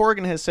 Billy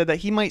Corgan has said that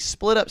he might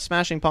split up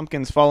Smashing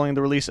Pumpkins following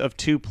the release of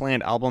 2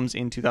 planned albums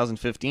in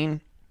 2015.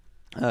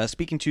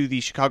 Speaking to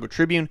the Chicago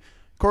Tribune,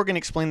 Corgan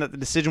explained that the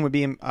decision would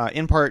be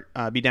in part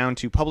be down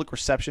to public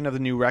reception of the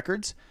new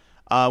records.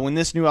 When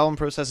this new album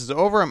process is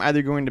over, I'm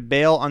either going to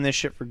bail on this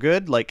ship for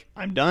good, like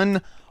I'm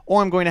done,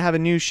 or I'm going to have a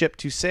new ship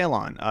to sail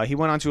on. He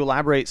went on to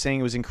elaborate, saying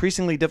it was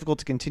increasingly difficult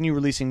to continue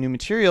releasing new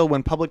material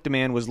when public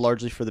demand was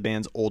largely for the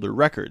band's older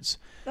records.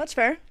 That's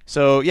fair.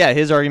 So,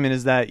 his argument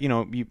is that,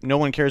 no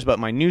one cares about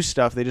my new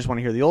stuff, they just want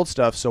to hear the old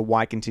stuff, so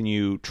why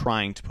continue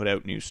trying to put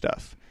out new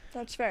stuff?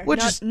 That's fair.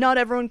 Which not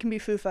everyone can be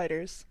Foo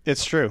Fighters.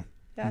 It's true.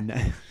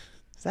 Yeah.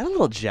 Is that a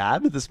little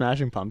jab at the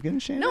Smashing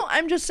Pumpkins, Shane? No,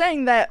 I'm just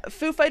saying that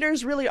Foo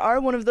Fighters really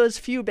are one of those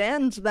few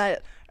bands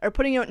that are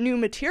putting out new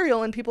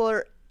material and people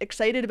are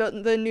excited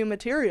about the new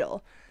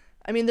material.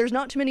 I mean, there's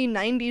not too many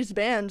 90s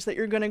bands that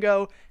you're going to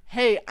go,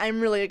 hey, I'm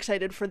really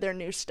excited for their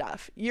new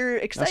stuff. You're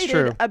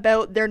excited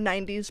about their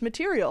 90s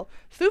material.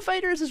 Foo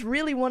Fighters is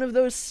really one of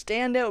those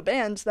standout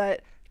bands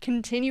that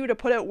continue to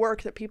put out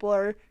work that people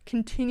are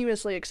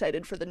continuously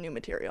excited for the new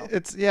material.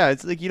 It's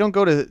like you don't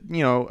go to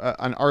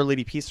an Our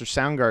Lady Peace or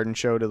Soundgarden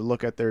show to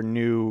look at their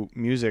new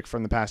music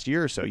from the past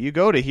year or so. You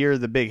go to hear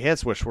the big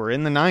hits, which were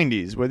in the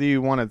 90s. Whether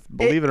you want to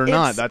believe it or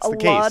not, that's the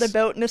case. It's a lot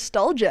about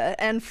nostalgia,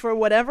 and for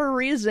whatever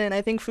reason,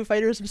 I think Foo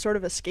Fighters have sort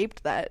of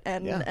escaped that,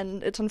 and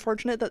it's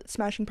unfortunate that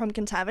Smashing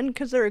Pumpkins haven't,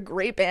 because they're a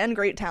great band,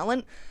 great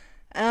talent.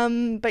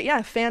 But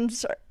yeah,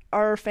 fans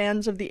are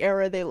fans of the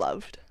era they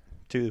loved.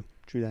 True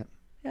that.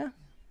 Yeah.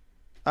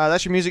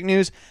 That's your music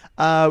news.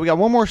 We got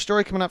one more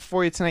story coming up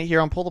for you tonight here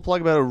on Pull the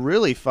Plug about a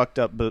really fucked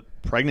up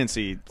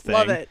pregnancy thing.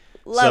 Love it.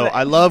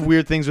 I love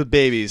weird things with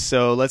babies,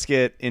 so let's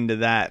get into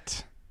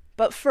that.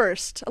 But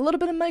first, a little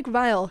bit of Mike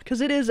Vile,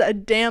 because it is a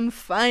damn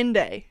fine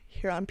day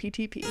here on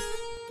PTP.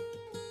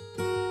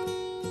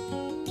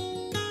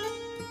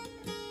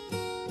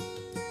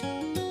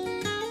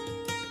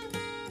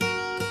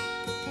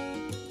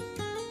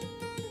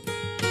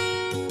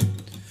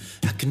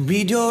 I can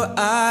read your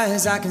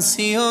eyes, I can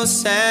see you're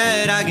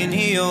sad, I can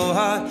hear your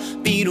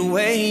heart beat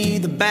away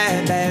the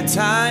bad, bad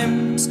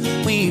times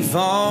we've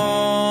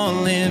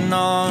fallen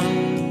on.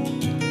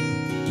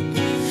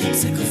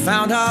 It's like we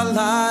found our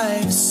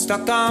lives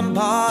stuck on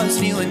pause,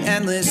 feeling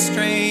endless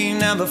strain,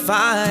 never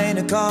find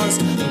a cause.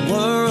 The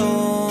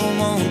world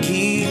won't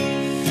keep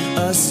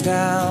us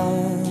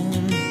down.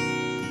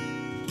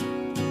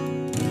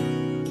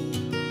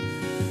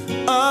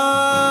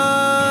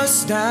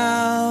 Us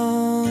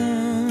down.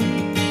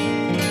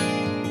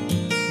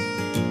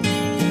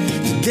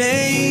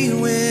 Today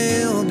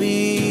will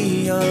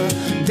be a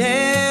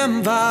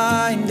damn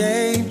fine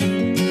day.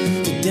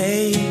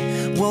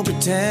 Today we'll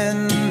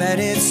pretend that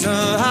it's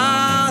a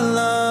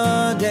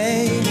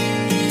holiday.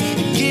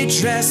 Get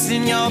dressed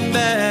in your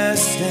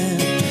best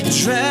and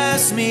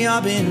dress me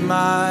up in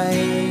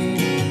mine.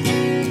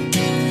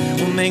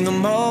 We'll make the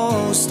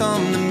most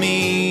of the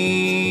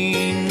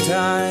meantime.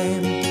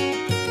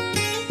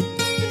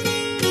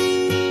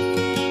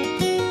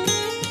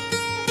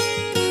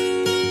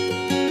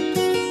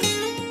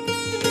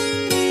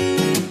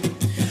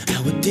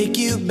 Take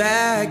you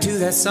back to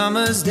that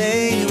summer's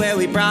day where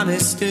we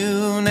promised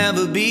to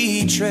never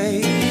betray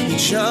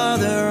each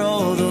other,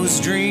 all those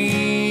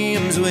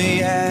dreams we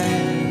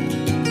had.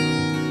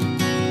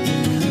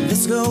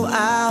 Let's go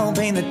out,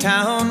 paint the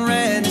town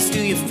red, let's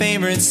do your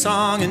favorite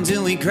song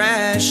until we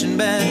crash in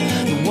bed.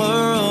 The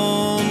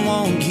world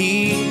won't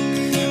keep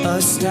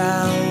us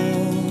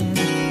down.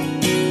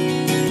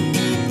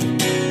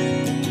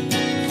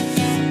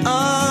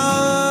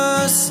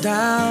 Us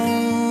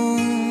down.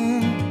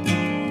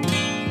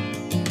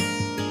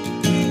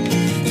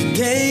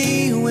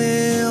 Today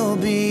will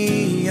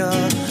be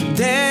a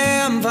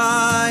damn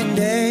fine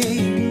day.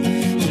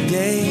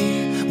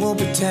 Today we'll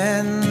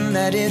pretend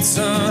that it's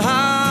a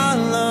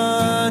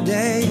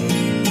holiday.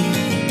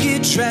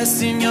 Get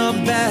dressed in your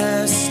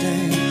best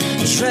and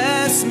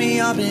dress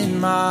me up in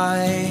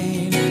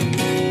mine.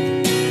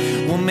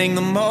 We'll make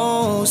the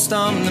most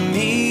of the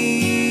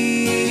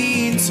meantime.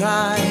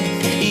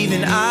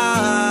 Even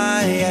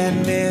I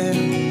admit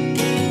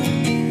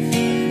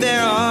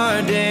there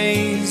are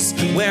days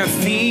where I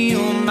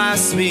feel my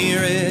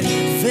spirit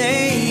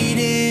fade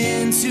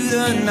into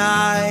the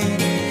night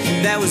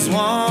that was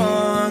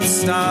once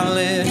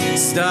starlit,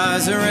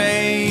 stars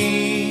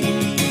array.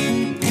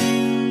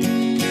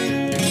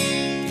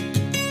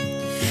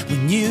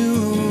 When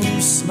you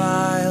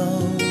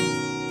smile,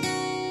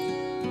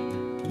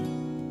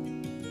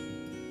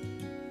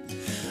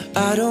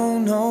 I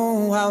don't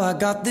know how I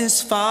got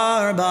this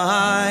far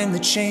behind the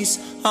chase.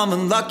 I'm a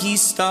lucky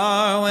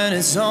star when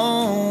it's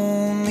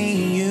only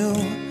you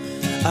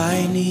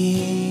I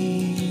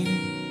need.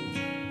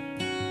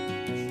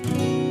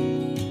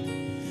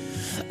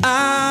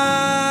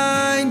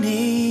 I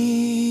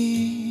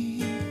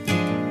need.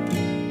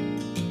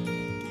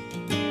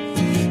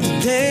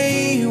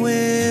 Today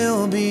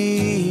will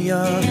be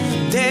a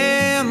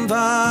damn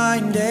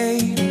fine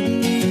day.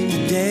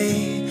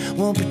 Today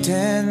we'll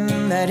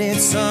pretend that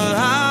it's a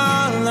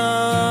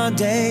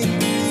holiday.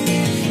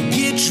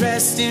 Get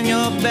dressed in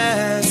your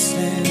best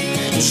and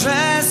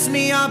dress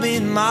me up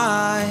in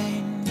mine.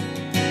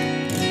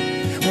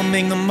 We'll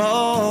make the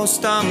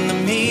most of the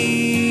meantime.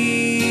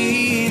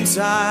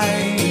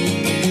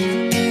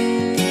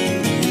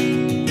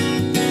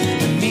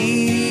 The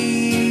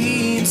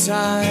meantime.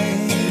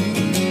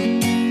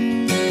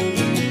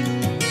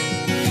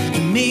 The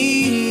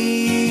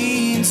meantime.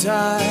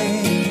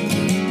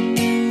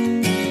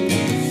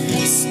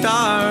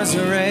 Stars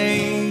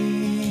array.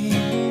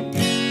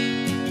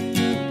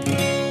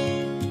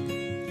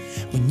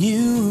 When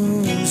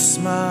you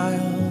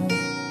smile.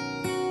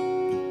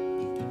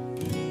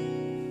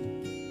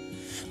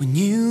 When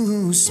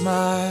you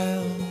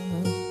smile.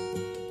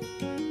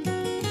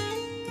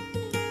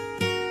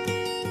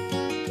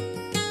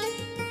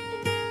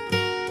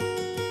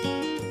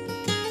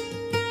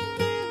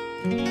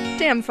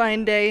 Damn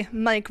fine day,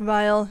 Mike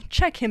Vile.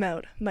 Check him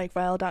out,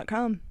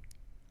 MikeVile.com.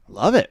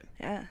 Love it.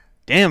 Yeah.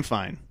 Damn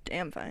fine.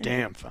 Damn fine.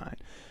 Damn fine.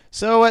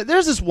 So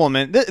there's this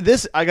woman.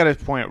 This I got to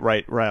point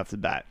right off the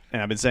bat,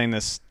 and I've been saying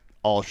this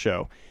all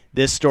show.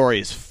 This story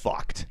is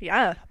fucked.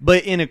 Yeah.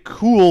 But in a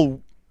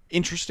cool,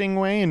 interesting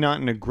way, and not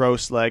in a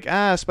gross, like,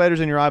 spiders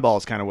in your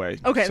eyeballs kind of way.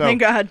 Okay,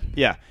 thank God.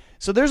 Yeah.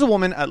 So there's a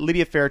woman,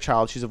 Lydia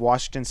Fairchild. She's of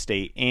Washington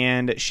State,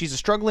 and she's a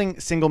struggling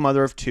single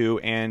mother of 2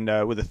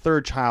 and with a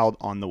 3rd child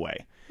on the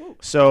way. Ooh.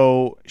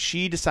 So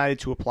she decided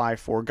to apply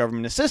for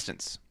government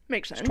assistance.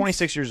 Makes sense. She's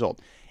 26 years old.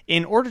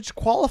 In order to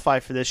qualify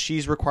for this,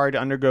 she's required to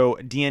undergo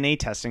DNA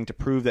testing to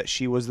prove that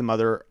she was the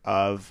mother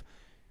of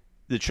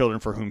the children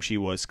for whom she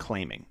was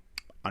claiming.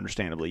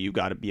 Understandably, you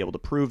got to be able to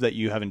prove that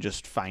you haven't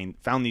just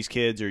found these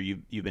kids, or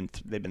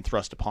they've been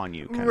thrust upon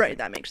you. Right,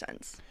 that makes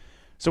sense.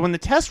 So when the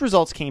test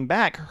results came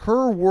back,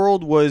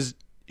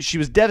 she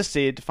was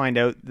devastated to find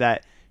out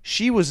that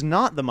she was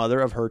not the mother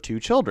of her 2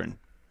 children.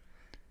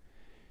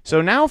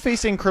 So now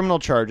facing criminal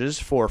charges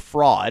for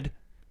fraud,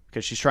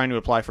 because she's trying to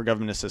apply for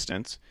government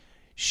assistance,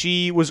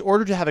 she was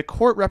ordered to have a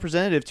court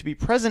representative to be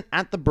present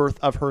at the birth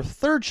of her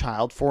 3rd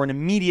child for an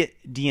immediate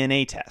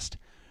DNA test,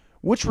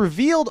 which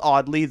revealed,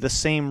 oddly, the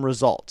same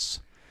results.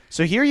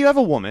 So here you have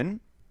a woman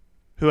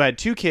who had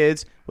 2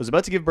 kids, was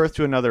about to give birth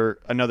to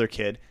another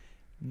kid.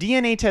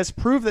 DNA tests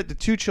prove that the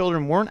 2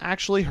 children weren't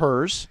actually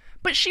hers.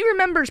 But she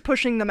remembers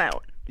pushing them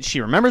out.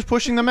 She remembers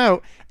pushing them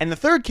out, and the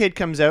 3rd kid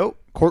comes out.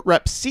 Court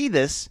reps see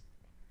this,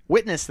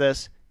 witness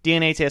this.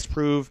 DNA tests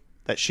prove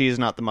that she is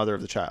not the mother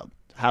of the child.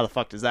 How the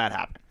fuck does that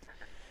happen?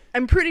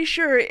 I'm pretty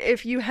sure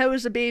if you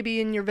house a baby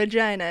in your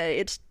vagina,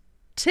 it's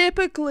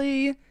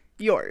typically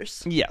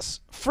yours. Yes.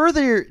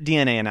 Further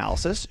DNA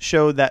analysis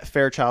showed that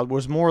Fairchild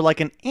was more like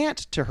an aunt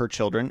to her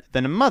children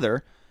than a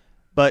mother,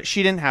 but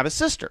she didn't have a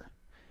sister.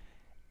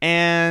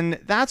 And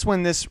that's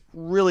when this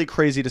really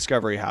crazy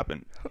discovery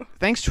happened.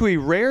 Thanks to a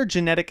rare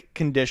genetic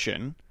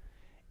condition,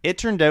 it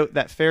turned out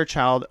that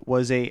Fairchild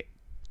was a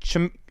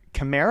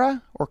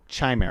chimera or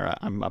chimera.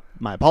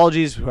 My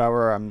apologies,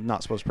 however, I'm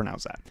not supposed to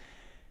pronounce that.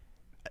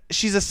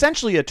 She's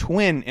essentially a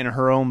twin in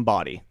her own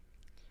body.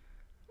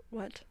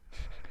 What?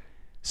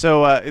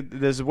 So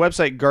there's a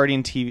website,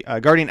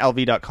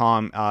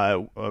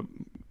 GuardianLV.com.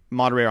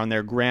 Moderator on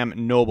there, Graham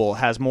Noble,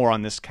 has more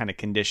on this kind of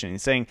condition.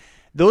 He's saying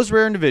those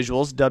rare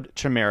individuals, dubbed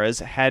chimeras,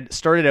 had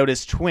started out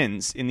as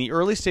twins in the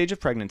early stage of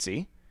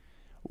pregnancy.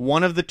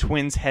 One of the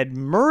twins had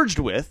merged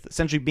with,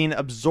 essentially being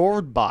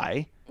absorbed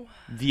by,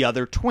 the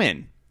other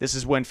twin. This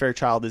is when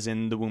Fairchild is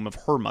in the womb of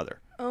her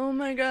mother. Oh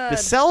my God. The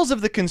cells of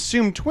the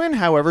consumed twin,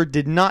 however,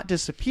 did not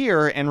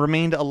disappear and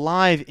remained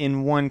alive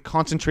in one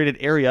concentrated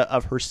area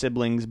of her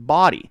sibling's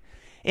body.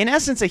 In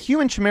essence, a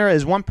human chimera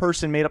is one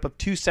person made up of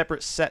 2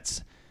 separate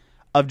sets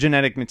of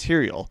genetic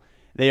material.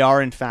 They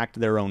are, in fact,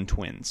 their own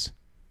twins.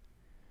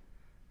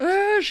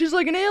 She's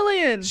like an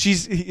alien.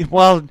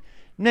 Well,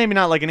 maybe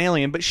not like an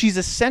alien, but she's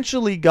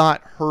essentially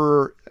got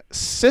her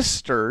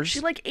sisters. She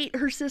like ate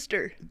her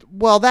sister.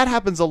 Well, that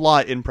happens a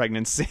lot in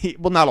pregnancy.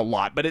 Well, not a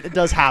lot, but it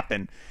does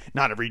happen.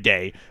 Not every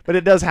day, but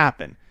it does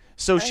happen.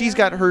 So she's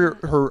got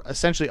her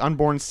essentially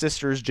unborn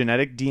sister's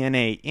genetic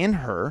DNA in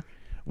her,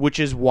 which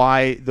is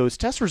why those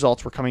test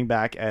results were coming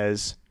back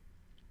as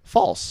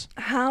false.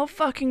 How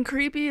fucking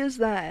creepy is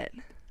that?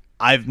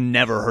 I've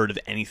never heard of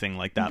anything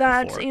like that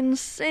That's before.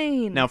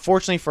 insane. Now,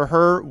 fortunately for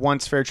her,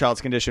 once Fairchild's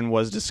condition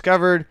was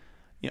discovered,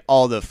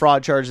 all the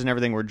fraud charges and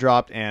everything were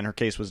dropped, and her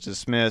case was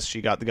dismissed.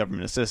 She got the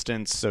government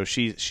assistance, so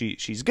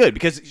she's good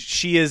because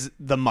she is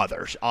the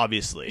mother.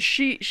 Obviously,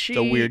 it's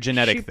a weird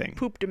genetic thing.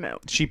 Pooped him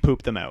out. She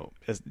pooped them out.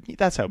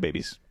 That's how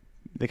babies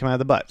come out of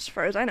the butt. As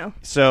far as I know.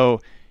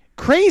 So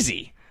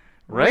crazy,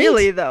 right?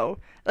 Really though.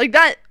 Like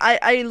that,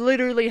 I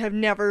literally have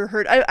never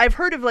heard. I've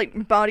heard of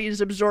like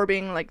bodies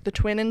absorbing like the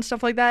twin and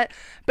stuff like that,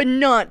 but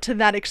not to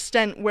that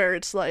extent where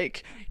it's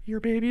like your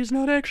baby's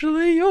not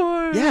actually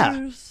yours.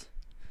 Yeah,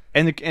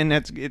 and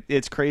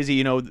it's crazy.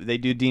 You know, they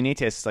do DNA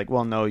tests. It's like,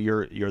 well, no,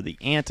 you're the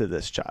aunt of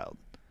this child.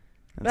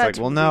 It's That's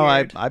like, well, no,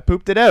 weird. I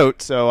pooped it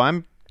out, so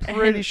I'm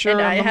pretty sure.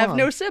 And I'm I the have mom.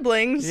 no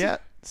siblings. Yeah,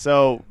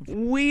 so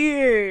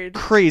weird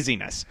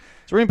craziness.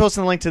 So we're going to post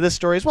a link to this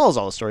story as well as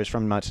all the stories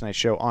from tonight's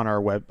show on our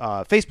web,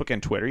 Facebook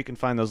and Twitter. You can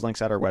find those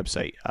links at our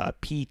website,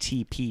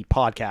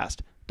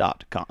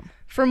 ptppodcast.com.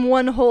 From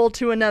one hole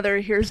to another,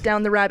 here's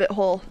Down the Rabbit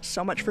Hole.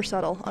 So much for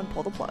Subtle on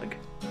Pull the Plug.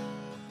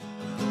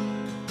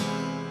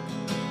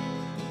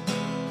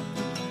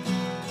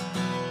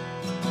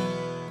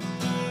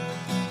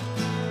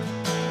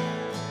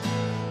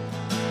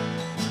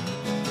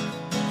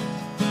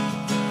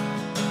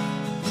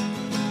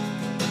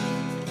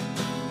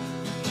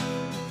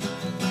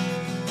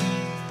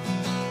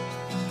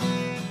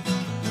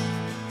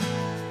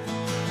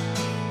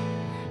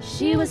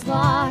 She was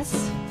lost.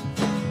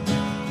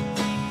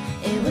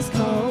 It was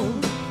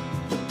cold.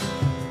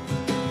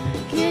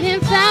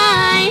 Couldn't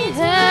find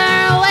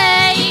her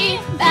way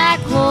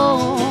back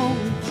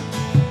home.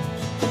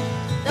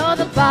 Though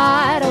the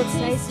bottle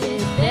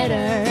tasted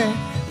bitter,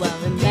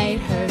 well, it made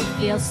her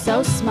feel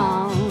so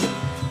small.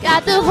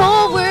 Got the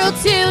whole world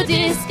to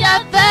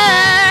discover,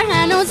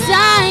 and no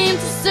time to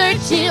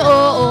search it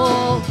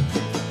all.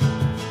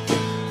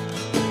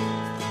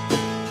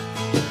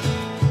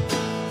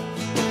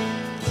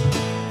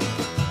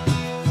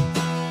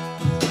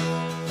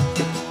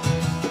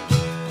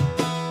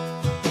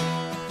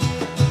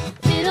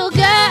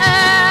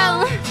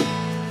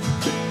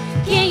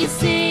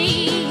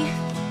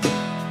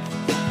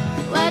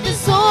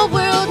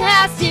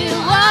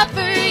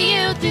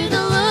 you through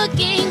the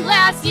looking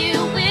glass. You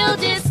will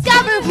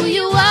discover who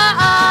you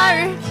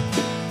are,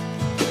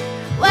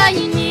 what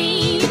you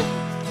need.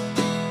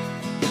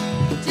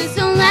 Just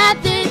don't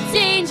let the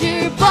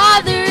danger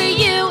bother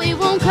you. It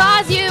won't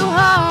cause you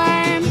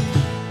harm.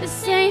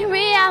 This ain't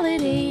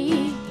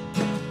reality.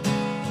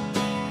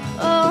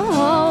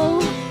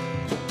 Oh,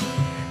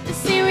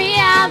 this ain't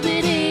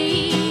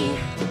reality.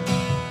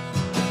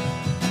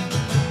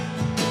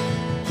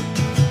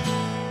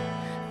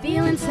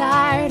 Feeling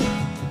tired,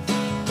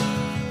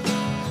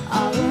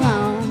 all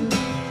alone,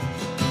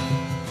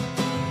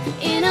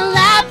 in a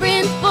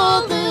labyrinth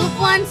full of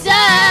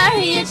wonder,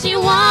 yet you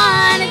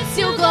wanted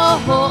to go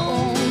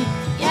home.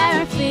 Yeah,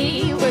 our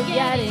feet were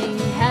getting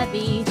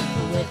heavy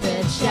with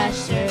the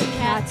Cheshire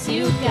Cat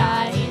to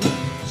guide.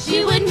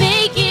 She would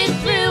make it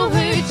through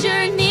her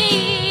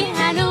journey,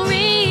 had no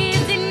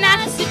reason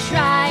not to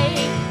try.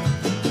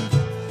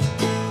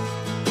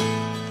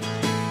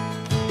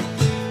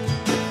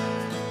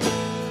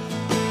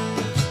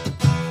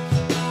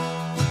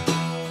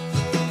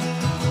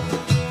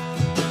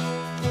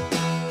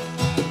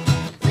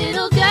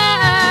 Little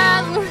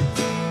girl,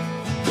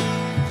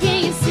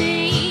 can you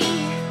see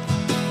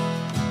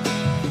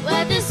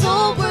what this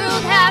whole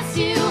world has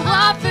to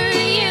offer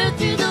you?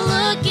 Through the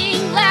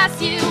looking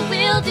glass, you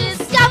will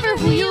discover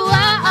who you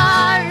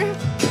are,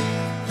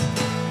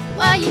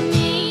 what you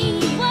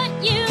need, what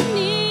you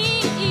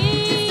need.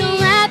 Just don't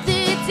let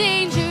the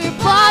danger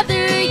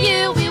bother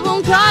you. It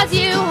won't cause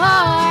you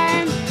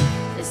harm.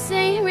 This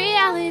ain't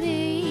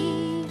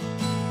reality.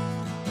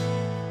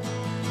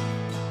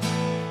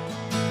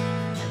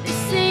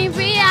 This ain't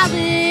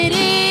reality.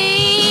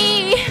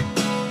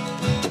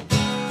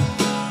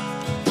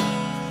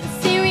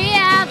 This ain't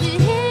reality.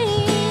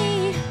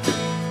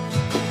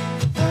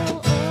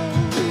 Oh, oh.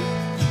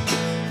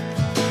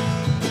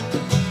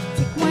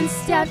 Take one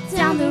step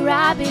down the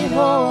rabbit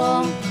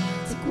hole.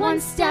 Take one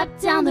step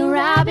down the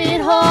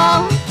rabbit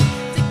hole.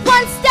 Take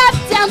one step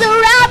down the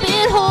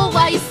rabbit hole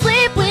while you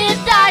sleep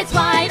with eyes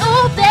wide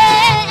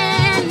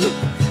open.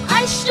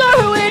 I'm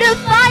sure where to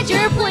find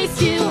your place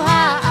to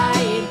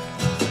hide.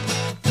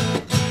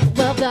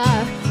 Well, the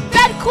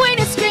Red Queen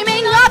is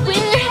screaming up with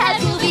her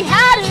head. Will be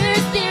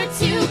hatters there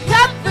to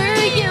cover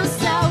you.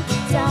 So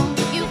don't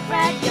you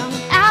fret, young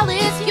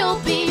Alice, you'll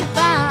be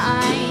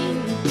fine.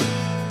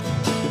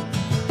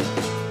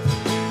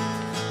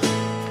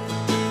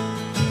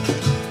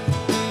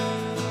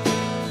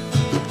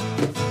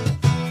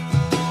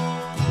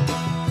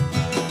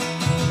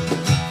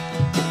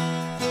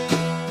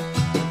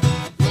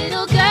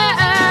 Little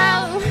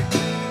girl,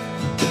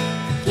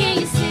 can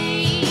you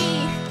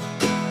see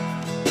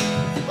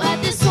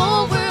what this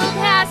whole world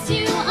has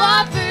to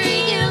offer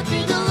you?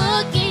 Through the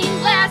looking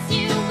glass,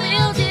 you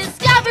will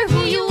discover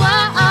who you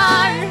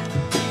are,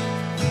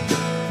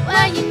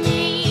 what you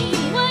need,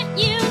 what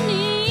you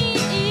need.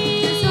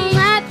 Just don't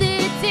let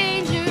the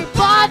danger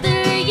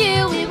bother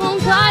you. It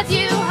won't cause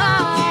you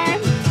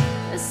harm.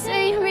 This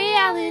ain't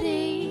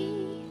reality.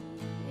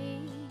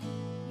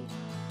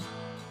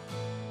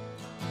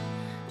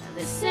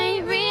 This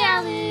ain't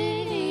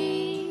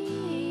reality.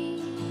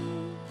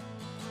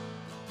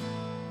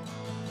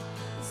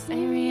 This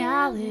ain't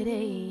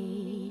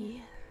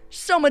reality.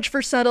 So much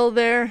for Settle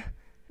there.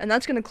 And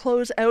that's going to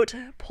close out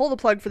Pull the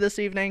Plug for this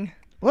evening.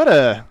 What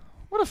a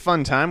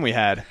fun time we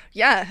had.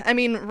 Yeah, I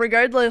mean,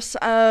 regardless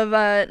of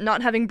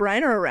not having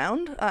Briner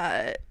around,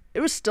 it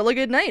was still a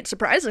good night,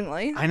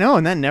 surprisingly. I know,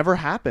 and that never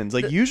happens.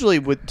 Like, usually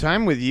with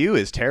time with you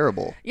is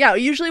terrible. Yeah,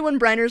 usually when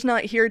Briner's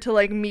not here to,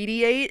 like,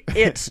 mediate,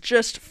 it's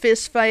just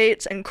fist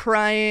fights and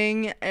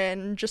crying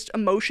and just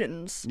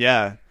emotions.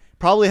 Yeah.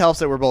 Probably helps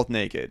that we're both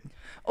naked.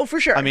 Oh,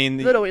 for sure. I mean,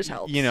 that always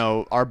helps. You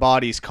know, our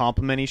bodies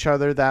complement each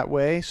other that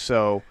way,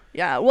 so...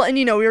 Yeah, well, and,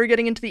 you know, we were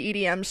getting into the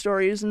EDM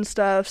stories and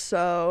stuff,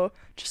 so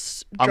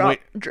just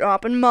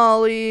dropping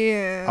Molly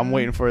and... I'm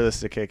waiting for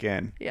this to kick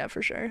in. Yeah,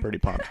 for sure. Pretty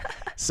pumped.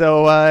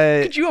 So,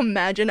 could you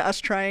imagine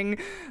us trying,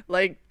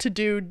 like, to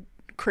do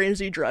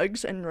crazy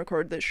drugs and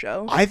record this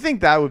show? I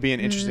think that would be an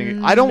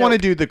interesting... I don't want to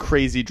do the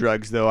crazy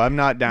drugs, though. I'm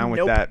not down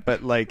with that,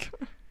 but, like,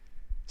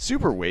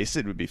 super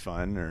wasted would be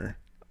fun, or...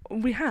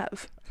 We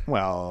have.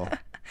 Well...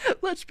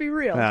 Let's be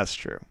real. That's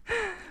true.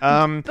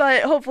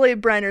 But hopefully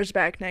Briner's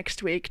back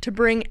next week to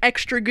bring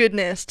extra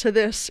goodness to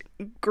this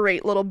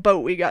great little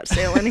boat we got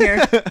sailing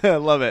here. I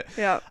love it.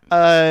 Yeah.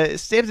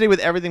 Stay up to date with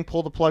everything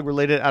Pull the Plug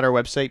related at our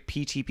website,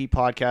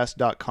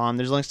 ptppodcast.com.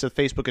 There's links to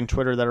Facebook and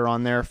Twitter that are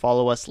on there.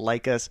 Follow us,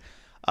 like us.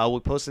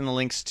 We'll post in the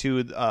links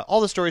to all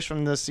the stories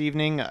from this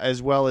evening,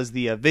 as well as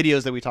the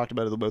videos that we talked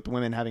about the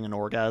women having an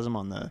orgasm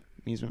on the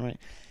amusement ride.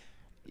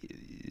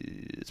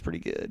 It's pretty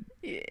good.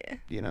 Yeah.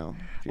 You know.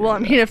 Well, I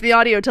mean, if the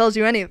audio tells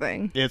you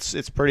anything.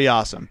 It's pretty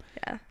awesome.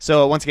 Yeah.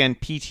 So, once again,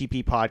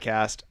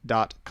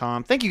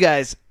 ptppodcast.com. Thank you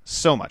guys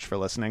so much for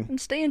listening.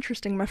 And stay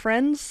interesting, my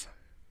friends.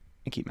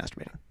 And keep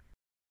masturbating.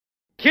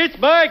 Kiss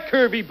my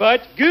curvy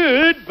butt.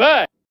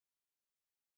 Goodbye.